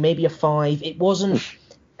grimacing, maybe a 5. It wasn't...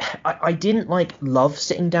 I didn't love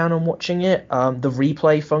sitting down and watching it. The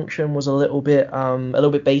replay function was a little bit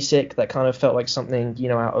basic. That kind of felt like something, more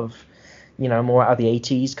out of the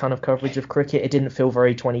 80s kind of coverage of cricket. It didn't feel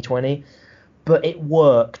very 2020. but it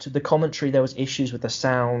worked. The commentary, there was issues with the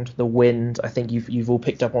sound, the wind. I think you've all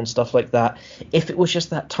picked up on stuff like that. If it was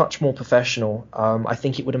just that touch more professional, I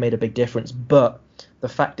think it would have made a big difference. But the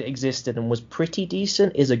fact it existed and was pretty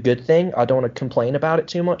decent is a good thing. I don't want to complain about it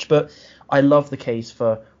too much, but I love the case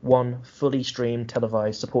for one fully streamed,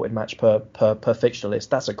 televised, supported match per fixture list.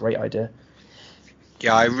 That's a great idea.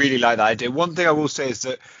 Yeah, I really like that idea. One thing I will say is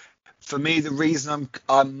that for me, the reason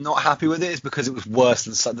I'm not happy with it is because it was worse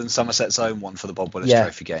than Somerset's own one for the Bob Willis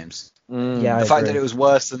Trophy games. Yeah, the fact that it was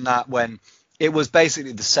worse than that when it was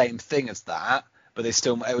basically the same thing as that, but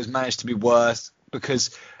it was managed to be worse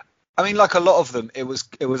because, I mean, like a lot of them, it was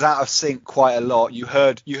out of sync quite a lot. You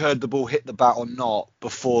heard the ball hit the bat or not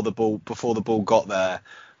before the ball got there,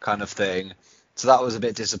 kind of thing. So that was a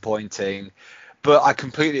bit disappointing. But I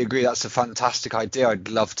completely agree. That's a fantastic idea. I'd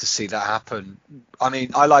love to see that happen. I mean,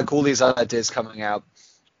 I like all these ideas coming out.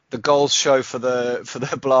 The goals show for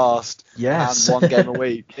the Blast. Yes. And one game a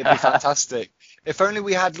week. It'd be fantastic. If only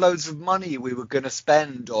we had loads of money we were going to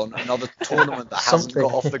spend on another tournament that hasn't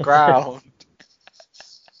got off the ground.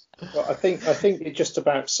 Well, I think it just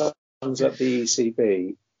about sums up the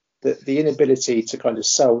ECB that the inability to kind of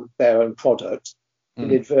sell their own product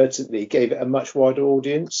inadvertently gave it a much wider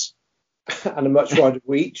audience and a much wider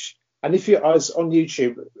reach. And if I was on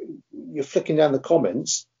YouTube, you're flicking down the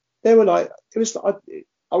comments, they were like, it was like,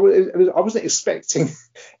 I wasn't expecting,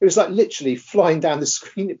 it was like literally flying down the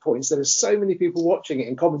screen at points. There were so many people watching it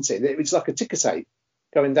and commenting. It was like a ticker tape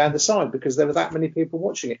going down the side because there were that many people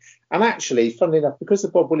watching it. And actually, funnily enough, because the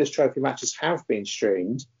Bob Willis Trophy matches have been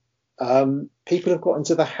streamed, people have got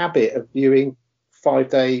into the habit of viewing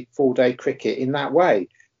 5-day, 4-day cricket in that way.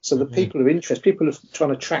 So the people who are interested, people are trying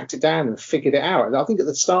to track it down and figured it out. And I think at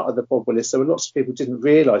the start of the Bob Willis, there were lots of people who didn't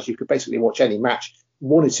realise you could basically watch any match,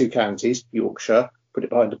 1 or 2 counties, Yorkshire, put it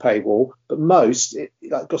behind a paywall. But most,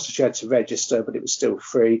 like Gloucestershire had to register, but it was still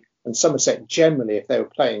free. And Somerset, generally, if they were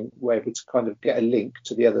playing, were able to kind of get a link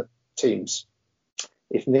to the other teams.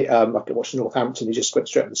 If I could watch Northampton, you just went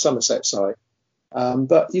straight on the Somerset side.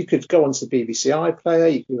 But you could go onto the BBC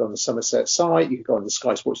iPlayer, you could go on the Somerset site, you could go on the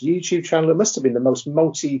Sky Sports YouTube channel. It must have been the most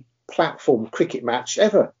multi-platform cricket match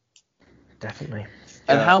ever. Definitely.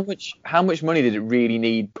 And how much money did it really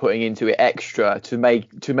need putting into it extra to make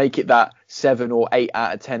it that 7 or 8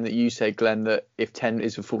 out of 10 that you said, Glenn, that if 10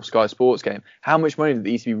 is a full Sky Sports game? How much money did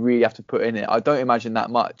the ECB really have to put in it? I don't imagine that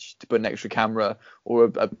much to put an extra camera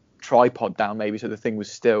or a tripod down maybe so the thing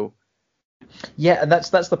was still. Yeah, and that's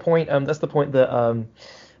the point. That's the point that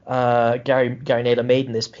Gary Naylor made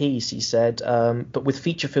in this piece. He said, but with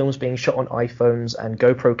feature films being shot on iPhones and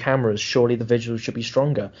GoPro cameras, surely the visuals should be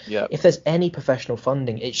stronger. Yeah. If there's any professional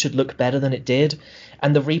funding, it should look better than it did.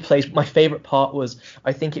 And the replays, my favorite part was,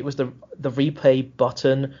 I think it was the replay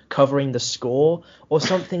button covering the score or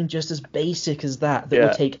something just as basic as that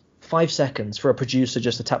would take 5 seconds for a producer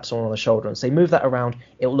just to tap someone on the shoulder and say, move that around,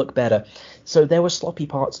 it'll look better. So there were sloppy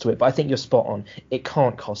parts to it, but I think you're spot on. It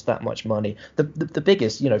can't cost that much money. The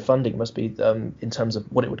biggest, funding must be in terms of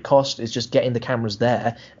what it would cost is just getting the cameras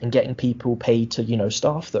there and getting people paid to,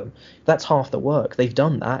 staff them. That's half the work. They've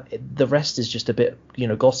done that. The rest is just a bit,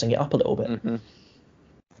 glossing it up a little bit. Mm-hmm.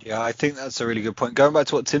 Yeah, I think that's a really good point. Going back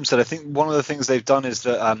to what Tim said, I think one of the things they've done is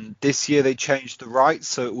that this year they changed the rights.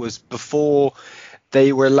 So it was before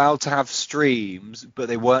they were allowed to have streams, but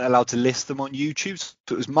they weren't allowed to list them on YouTube. So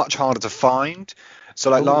it was much harder to find. So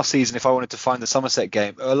like last season, if I wanted to find the Somerset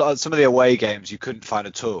game, some of the away games you couldn't find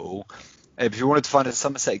at all. If you wanted to find a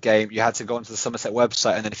Somerset game, you had to go onto the Somerset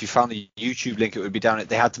website, and then if you found the YouTube link, it would be down it.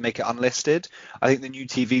 They had to make it unlisted. I think the new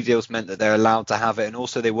TV deals meant that they're allowed to have it, and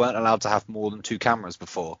also they weren't allowed to have more than 2 cameras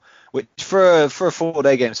before. Which for a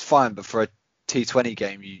 4-day game is fine, but for a T20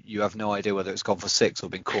 game, you have no idea whether it's gone for 6 or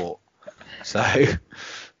been caught. So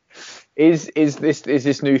is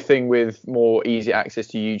this new thing with more easy access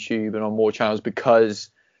to YouTube and on more channels because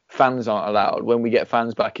fans aren't allowed? When we get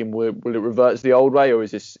fans back in, will it revert to the old way, or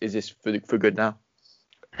is this for good now?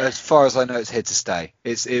 As far as I know, it's here to stay.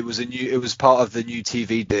 It was part of the new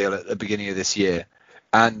TV deal at the beginning of this year,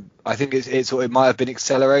 and I think it might have been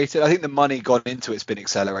accelerated. I think the money gone into it's been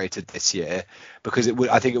accelerated this year because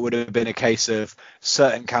I think it would have been a case of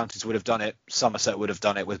certain counties would have done it. Somerset would have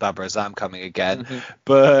done it with Babar Azam coming again,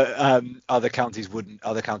 but other counties wouldn't.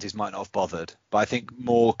 Other counties might not have bothered. But I think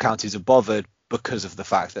more counties have bothered because of the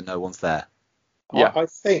fact that no one's there. Yeah, I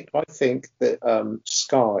think that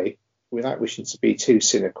Sky, without wishing to be too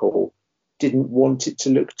cynical, didn't want it to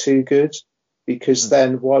look too good. Because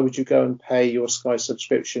then why would you go and pay your Sky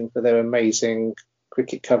subscription for their amazing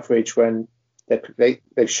cricket coverage when they've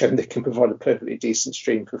shown they can provide a perfectly decent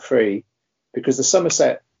stream for free? Because the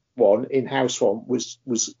Somerset one, in-house one, was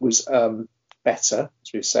better,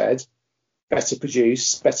 as we've said, better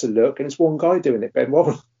produced, better look, and it's one guy doing it. Ben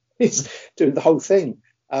Wobble is doing the whole thing.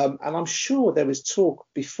 And I'm sure there was talk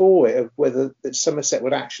before it of whether that Somerset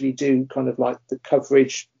would actually do kind of like the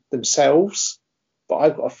coverage themselves. But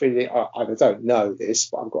I've got a feeling, I don't know this,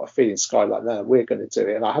 but I've got a feeling Sky like, no, we're going to do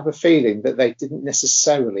it. And I have a feeling that they didn't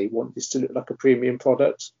necessarily want this to look like a premium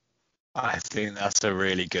product. I think that's a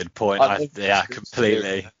really good point.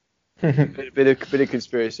 Completely. bit of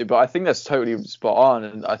conspiracy, but I think that's totally spot on.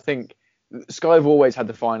 And I think Sky have always had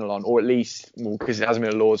the final on, or at least, because it hasn't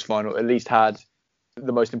been a Lord's final, at least had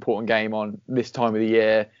the most important game on this time of the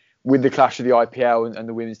year. With the clash of the IPL and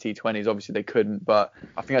the women's T20s, obviously they couldn't, but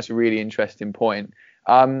I think that's a really interesting point.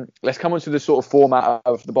 Let's come on to the sort of format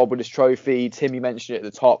of the Bob Willis Trophy. Tim, you mentioned it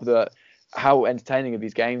at the top that how entertaining have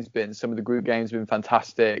these games been? Some of the group games have been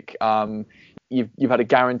fantastic. You've had a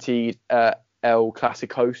guaranteed El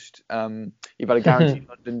Clasic host. You've had a guaranteed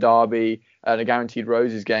London Derby and a guaranteed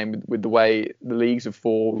Roses game with the way the leagues have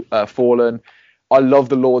fallen. I love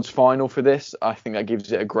the Lord's final for this. I think that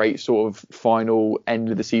gives it a great sort of final end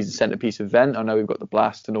of the season centrepiece event. I know we've got the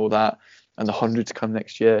Blast and all that and the 100 to come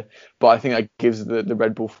next year, but I think that gives the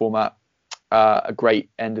Red Bull format a great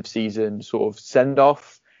end of season sort of send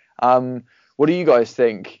off. What do you guys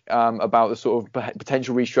think about the sort of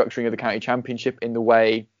potential restructuring of the county championship in the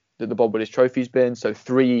way that the Bob Willis Trophy's been? So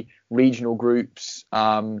 3 regional groups,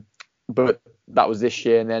 but that was this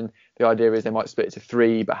year, and then the idea is they might split it to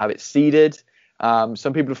 3 but have it seeded.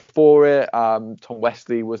 Some people are for it. Tom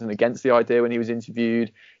Wesley wasn't against the idea when he was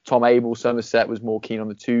interviewed. Tom Abel, Somerset, was more keen on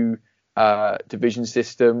the 2 division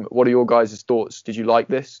system. What are your guys' thoughts? Did you like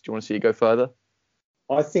this? Do you want to see it go further?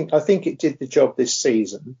 I think it did the job this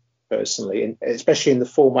season, personally, and especially in the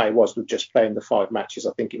format it was with just playing the 5 matches.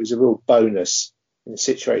 I think it was a real bonus in the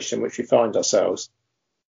situation in which we find ourselves.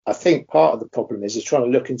 I think part of the problem is trying to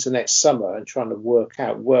look into next summer and trying to work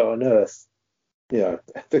out where on earth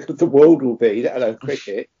the world will be, let alone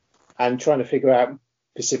cricket, and trying to figure out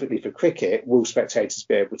specifically for cricket, will spectators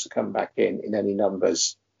be able to come back in any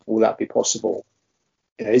numbers? Will that be possible?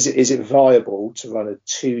 Is it viable to run a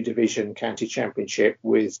 2-division county championship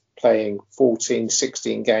with playing 14,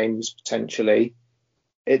 16 games potentially?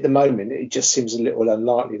 At the moment, it just seems a little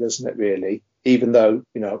unlikely, doesn't it, really? Even though,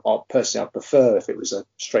 personally, I prefer if it was a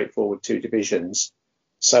straightforward 2 divisions.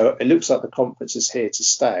 So it looks like the conference is here to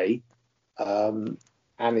stay. And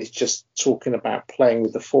it's just talking about playing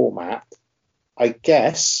with the format. I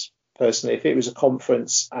guess, personally, if it was a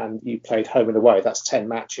conference and you played home and away, that's 10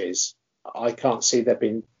 matches. I can't see there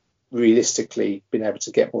being realistically been able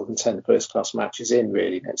to get more than 10 first-class matches in,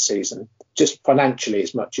 really, next season, just financially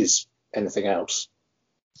as much as anything else.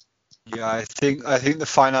 Yeah, I think the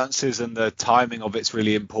finances and the timing of it's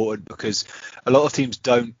really important because a lot of teams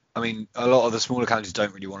don't. I mean, a lot of the smaller counties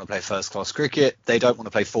don't really want to play first-class cricket. They don't want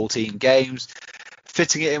to play 14 games.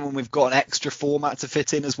 Fitting it in when we've got an extra format to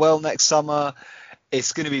fit in as well next summer,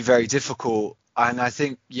 it's going to be very difficult. And I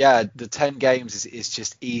think, the 10 games is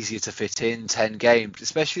just easier to fit in 10 games,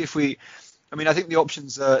 especially if I think the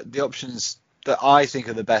options that I think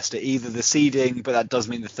are the best are either the seeding, but that does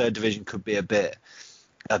mean the 3rd division could be a bit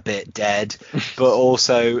dead, but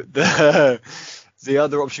also the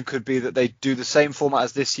other option could be that they do the same format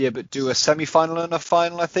as this year, but do a semi-final and a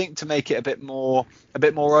final, I think, to make it a bit more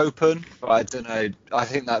open. But I don't know. I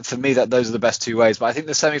think that for me, that those are the best 2 ways. But I think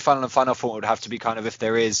the semi-final and final format would have to be kind of if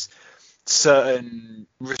there is certain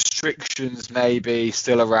restrictions maybe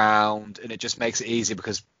still around, and it just makes it easier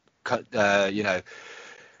because, Gloucestershire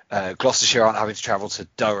aren't having to travel to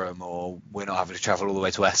Durham, or we're not having to travel all the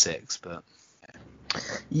way to Essex, but.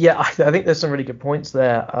 Yeah, I think there's some really good points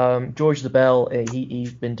there. George the Bell,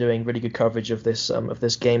 he's been doing really good coverage of this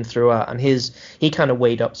game throughout, and he kind of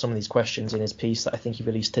weighed up some of these questions in his piece that I think he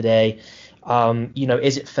released today.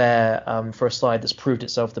 Is it fair for a side that's proved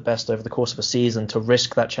itself the best over the course of a season to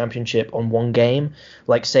risk that championship on one game?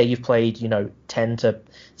 Like, say you've played,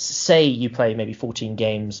 say you play maybe 14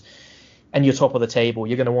 games. And you're top of the table,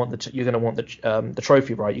 you're going to want the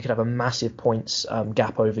trophy, right? You could have a massive points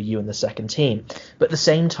gap over you and the second team. But at the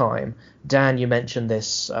same time, Dan, you mentioned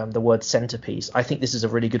this, the word centerpiece. I think this is a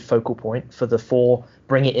really good focal point for the 4.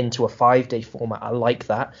 Bring it into a 5-day format. I like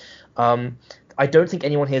that. I don't think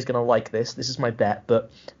anyone here is going to like this. This is my bet, but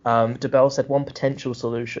DeBell said one potential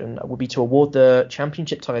solution would be to award the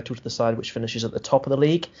championship title to the side which finishes at the top of the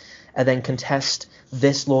league, and then contest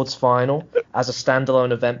this Lord's final as a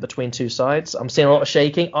standalone event between 2 sides. I'm seeing a lot of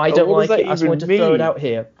shaking. I don't like it. I just wanted to throw it out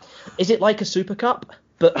here. Is it like a Super Cup,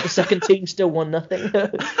 but the second team still won nothing?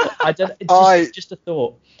 I don't. It's just a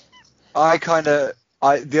thought. The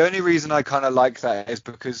only reason I kind of like that is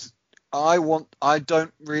because I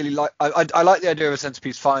don't really like. I like the idea of a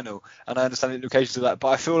centrepiece final, and I understand the implications of that. But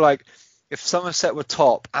I feel like if Somerset were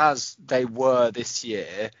top as they were this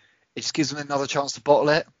year, it just gives them another chance to bottle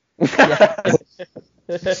it.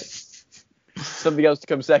 Something else to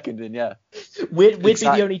come second in, yeah. We'd be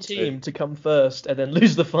the only team to come first and then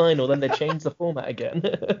lose the final, then they change the format again.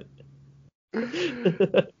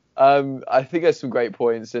 I think there's some great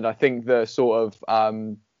points, and I think the sort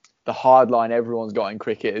of the hard line everyone's got in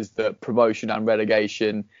cricket is that promotion and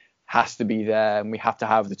relegation has to be there, and we have to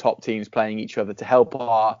have the top teams playing each other to help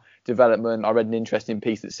our development. I read an interesting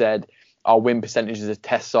piece that said our win percentage as a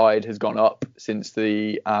test side has gone up since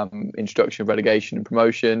the introduction of relegation and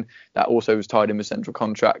promotion. That also was tied in with central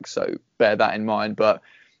contracts, so bear that in mind. But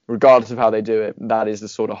regardless of how they do it, that is the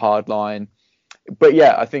sort of hard line. But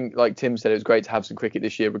yeah, I think, like Tim said, it was great to have some cricket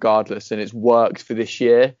this year regardless, and it's worked for this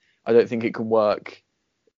year. I don't think it can work,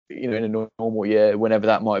 in a normal year, whenever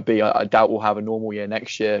that might be. I doubt we'll have a normal year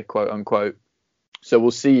next year, quote unquote. So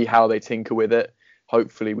we'll see how they tinker with it.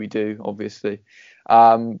 Hopefully we do, obviously.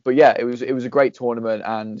 But yeah, it was a great tournament,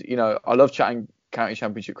 and I love chatting county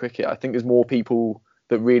championship cricket. I think there's more people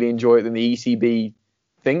that really enjoy it than the ECB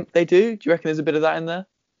think they do. Do you reckon there's a bit of that in there?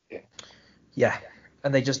 Yeah,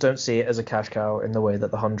 and they just don't see it as a cash cow in the way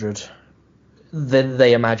that the 100. Then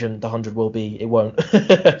they imagine the 100 will be. It won't.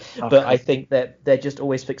 But I think that they're just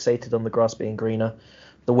always fixated on the grass being greener,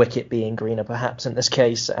 the wicket being greener, perhaps in this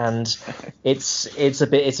case, and it's a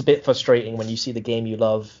bit frustrating when you see the game you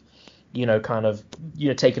love,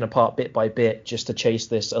 taken apart bit by bit just to chase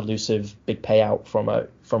this elusive big payout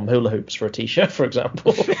from hula hoops for a t-shirt, for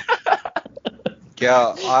example.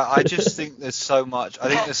 Yeah, I just think there's so much. I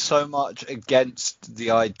think there's so much against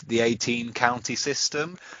the 18 county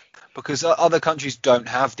system, because other countries don't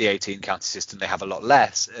have the 18 county system. They have a lot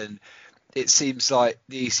less, and it seems like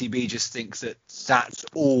the ECB just thinks that that's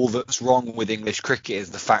all that's wrong with English cricket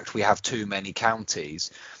is the fact we have too many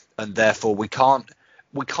counties, and therefore we can't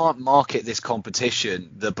market this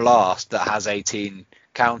competition, the Blast, that has 18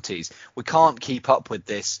 counties. We can't keep up with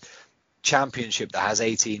this championship that has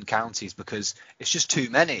 18 counties because it's just too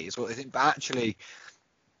many is what they think. But actually,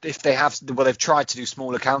 if they have, they've tried to do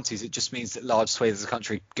smaller counties, it just means that large swathes of the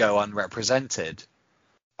country go unrepresented.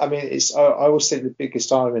 I mean, I always think the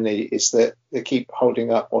biggest irony is that they keep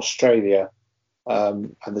holding up Australia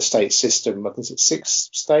and the state system. I think it's 6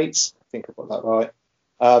 states. I think I've got that right.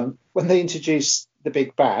 When they introduced the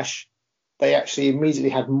Big Bash, they actually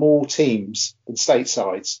immediately had more teams than state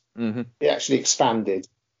sides. Mm-hmm. They actually expanded,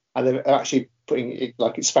 and they're actually putting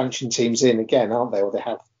like expansion teams in again, aren't they? Or they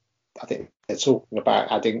have. I think they're talking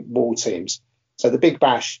about adding more teams. So the Big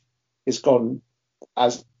Bash has gone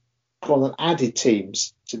and added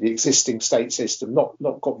teams to the existing state system,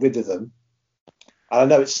 not got rid of them. And I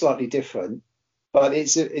know it's slightly different, but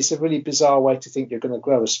it's a really bizarre way to think you're going to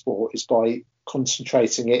grow a sport is by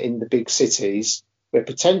concentrating it in the big cities, where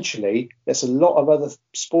potentially there's a lot of other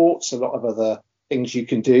sports, a lot of other things you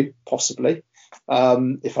can do, possibly,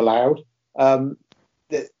 if allowed.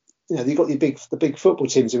 You've got the big football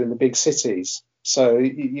teams are in the big cities. So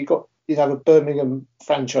you have a Birmingham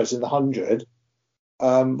franchise in the 100.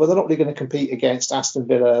 Well, they're not really going to compete against Aston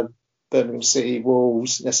Villa, Birmingham City,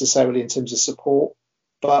 Wolves necessarily in terms of support.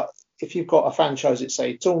 But if you've got a franchise at,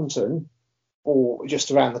 say, Taunton or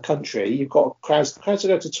just around the country, you've got crowds that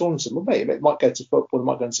go to Taunton. Well, maybe it might go to football, they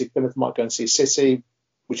might go and see Plymouth, might go and see City,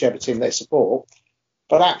 whichever team they support.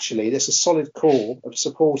 But actually, there's a solid core of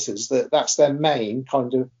supporters that's their main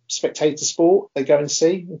kind of spectator sport they go and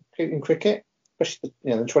see in cricket, especially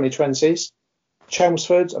in the 2020s.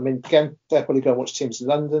 Chelmsford, I mean, again, they're probably going to watch teams in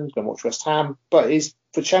London, going to watch West Ham, but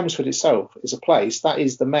for Chelmsford itself is a place that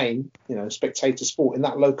is the main, spectator sport in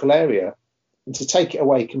that local area. And to take it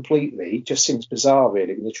away completely just seems bizarre,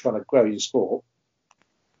 really, when you're trying to grow your sport.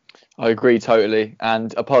 I agree totally,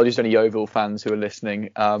 and apologies to any Yeovil fans who are listening.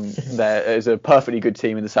 There is a perfectly good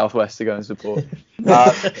team in the southwest to go and support.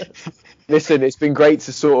 Listen, it's been great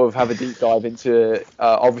to sort of have a deep dive into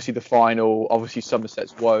obviously the final, obviously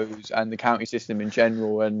Somerset's woes, and the county system in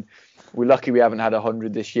general. And we're lucky we haven't had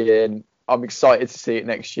 100 this year, and I'm excited to see it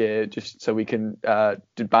next year, just so we can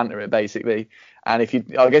banter it basically. And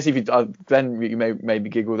Glenn, you maybe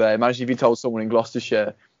giggle there. Imagine if you told someone in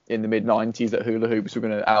Gloucestershire in the mid-90s that hula hoops were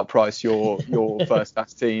going to outprice your first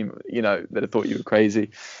class team, they'd have thought you were crazy.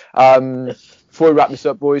 Before we wrap this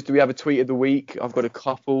up, boys, do we have a tweet of the week? I've got a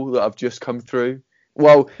couple that have just come through.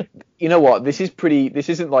 Well, you know what? This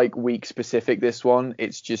isn't like week specific, this one.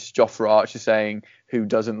 It's just Jofra Archer saying who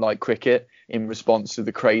doesn't like cricket in response to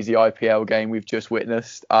the crazy IPL game we've just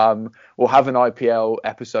witnessed. We'll have an IPL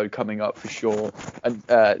episode coming up for sure.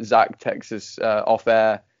 And Zach texts us off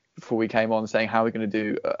air before we came on saying how we're going to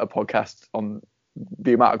do a podcast on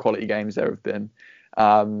the amount of quality games there have been.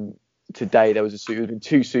 Today there was been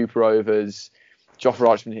 2 super overs. Jofra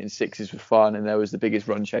Archman hitting 6s for fun, and there was the biggest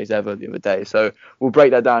run chase ever the other day. So we'll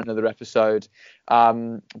break that down in another episode.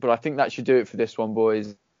 But I think that should do it for this one,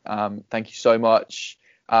 boys. Thank you so much.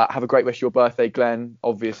 Have a great rest of your birthday, Glenn,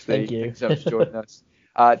 obviously. Thank you. Thank you so much for joining us.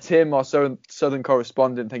 Tim, our Southern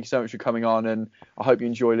correspondent, thank you so much for coming on, and I hope you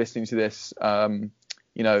enjoy listening to this, on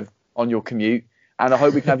your commute. And I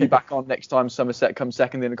hope we can have you back on next time Somerset comes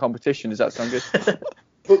second in the competition. Does that sound good?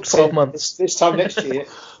 Books 12 in months. this time next year.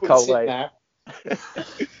 Can't wait. Now.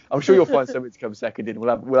 I'm sure you'll find somebody to come second in.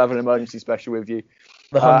 We'll have an emergency special with you.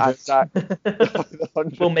 The And 100th. Zach, the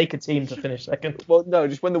 100th. We'll make a team to finish second. Well, no,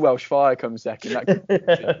 just when the Welsh Fire comes second.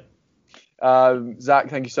 Zach,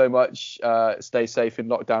 thank you so much. Stay safe in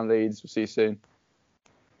lockdown Leeds. We'll see you soon.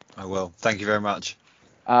 I will. Thank you very much.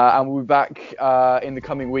 And we'll be back in the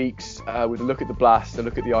coming weeks with a look at the Blast, a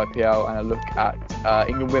look at the IPL, and a look at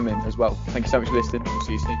England women as well. Thank you so much for listening. We'll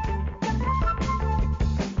see you soon.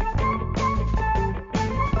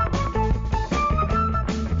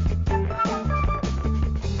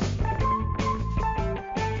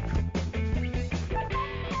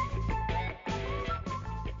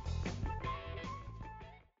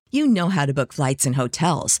 You know how to book flights and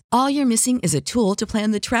hotels. All you're missing is a tool to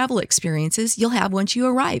plan the travel experiences you'll have once you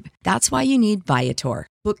arrive. That's why you need Viator.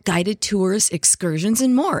 Book guided tours, excursions,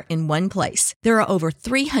 and more in one place. There are over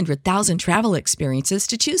 300,000 travel experiences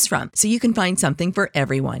to choose from, so you can find something for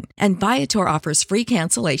everyone. And Viator offers free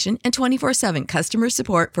cancellation and 24/7 customer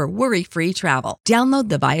support for worry-free travel. Download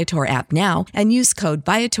the Viator app now and use code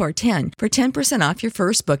Viator10 for 10% off your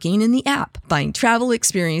first booking in the app. Find travel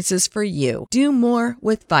experiences for you. Do more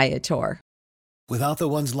with Viator. Without the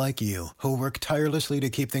ones like you, who work tirelessly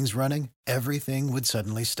to keep things running, everything would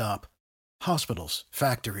suddenly stop. Hospitals,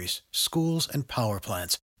 factories, schools, and power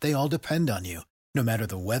plants, they all depend on you. No matter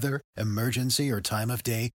the weather, emergency, or time of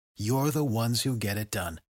day, you're the ones who get it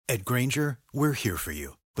done. At Grainger, we're here for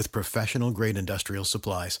you with professional-grade industrial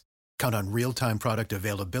supplies. Count on real-time product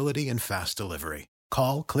availability and fast delivery.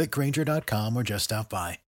 Call, click Grainger.com, or just stop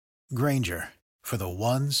by. Grainger, for the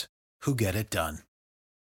ones who get it done.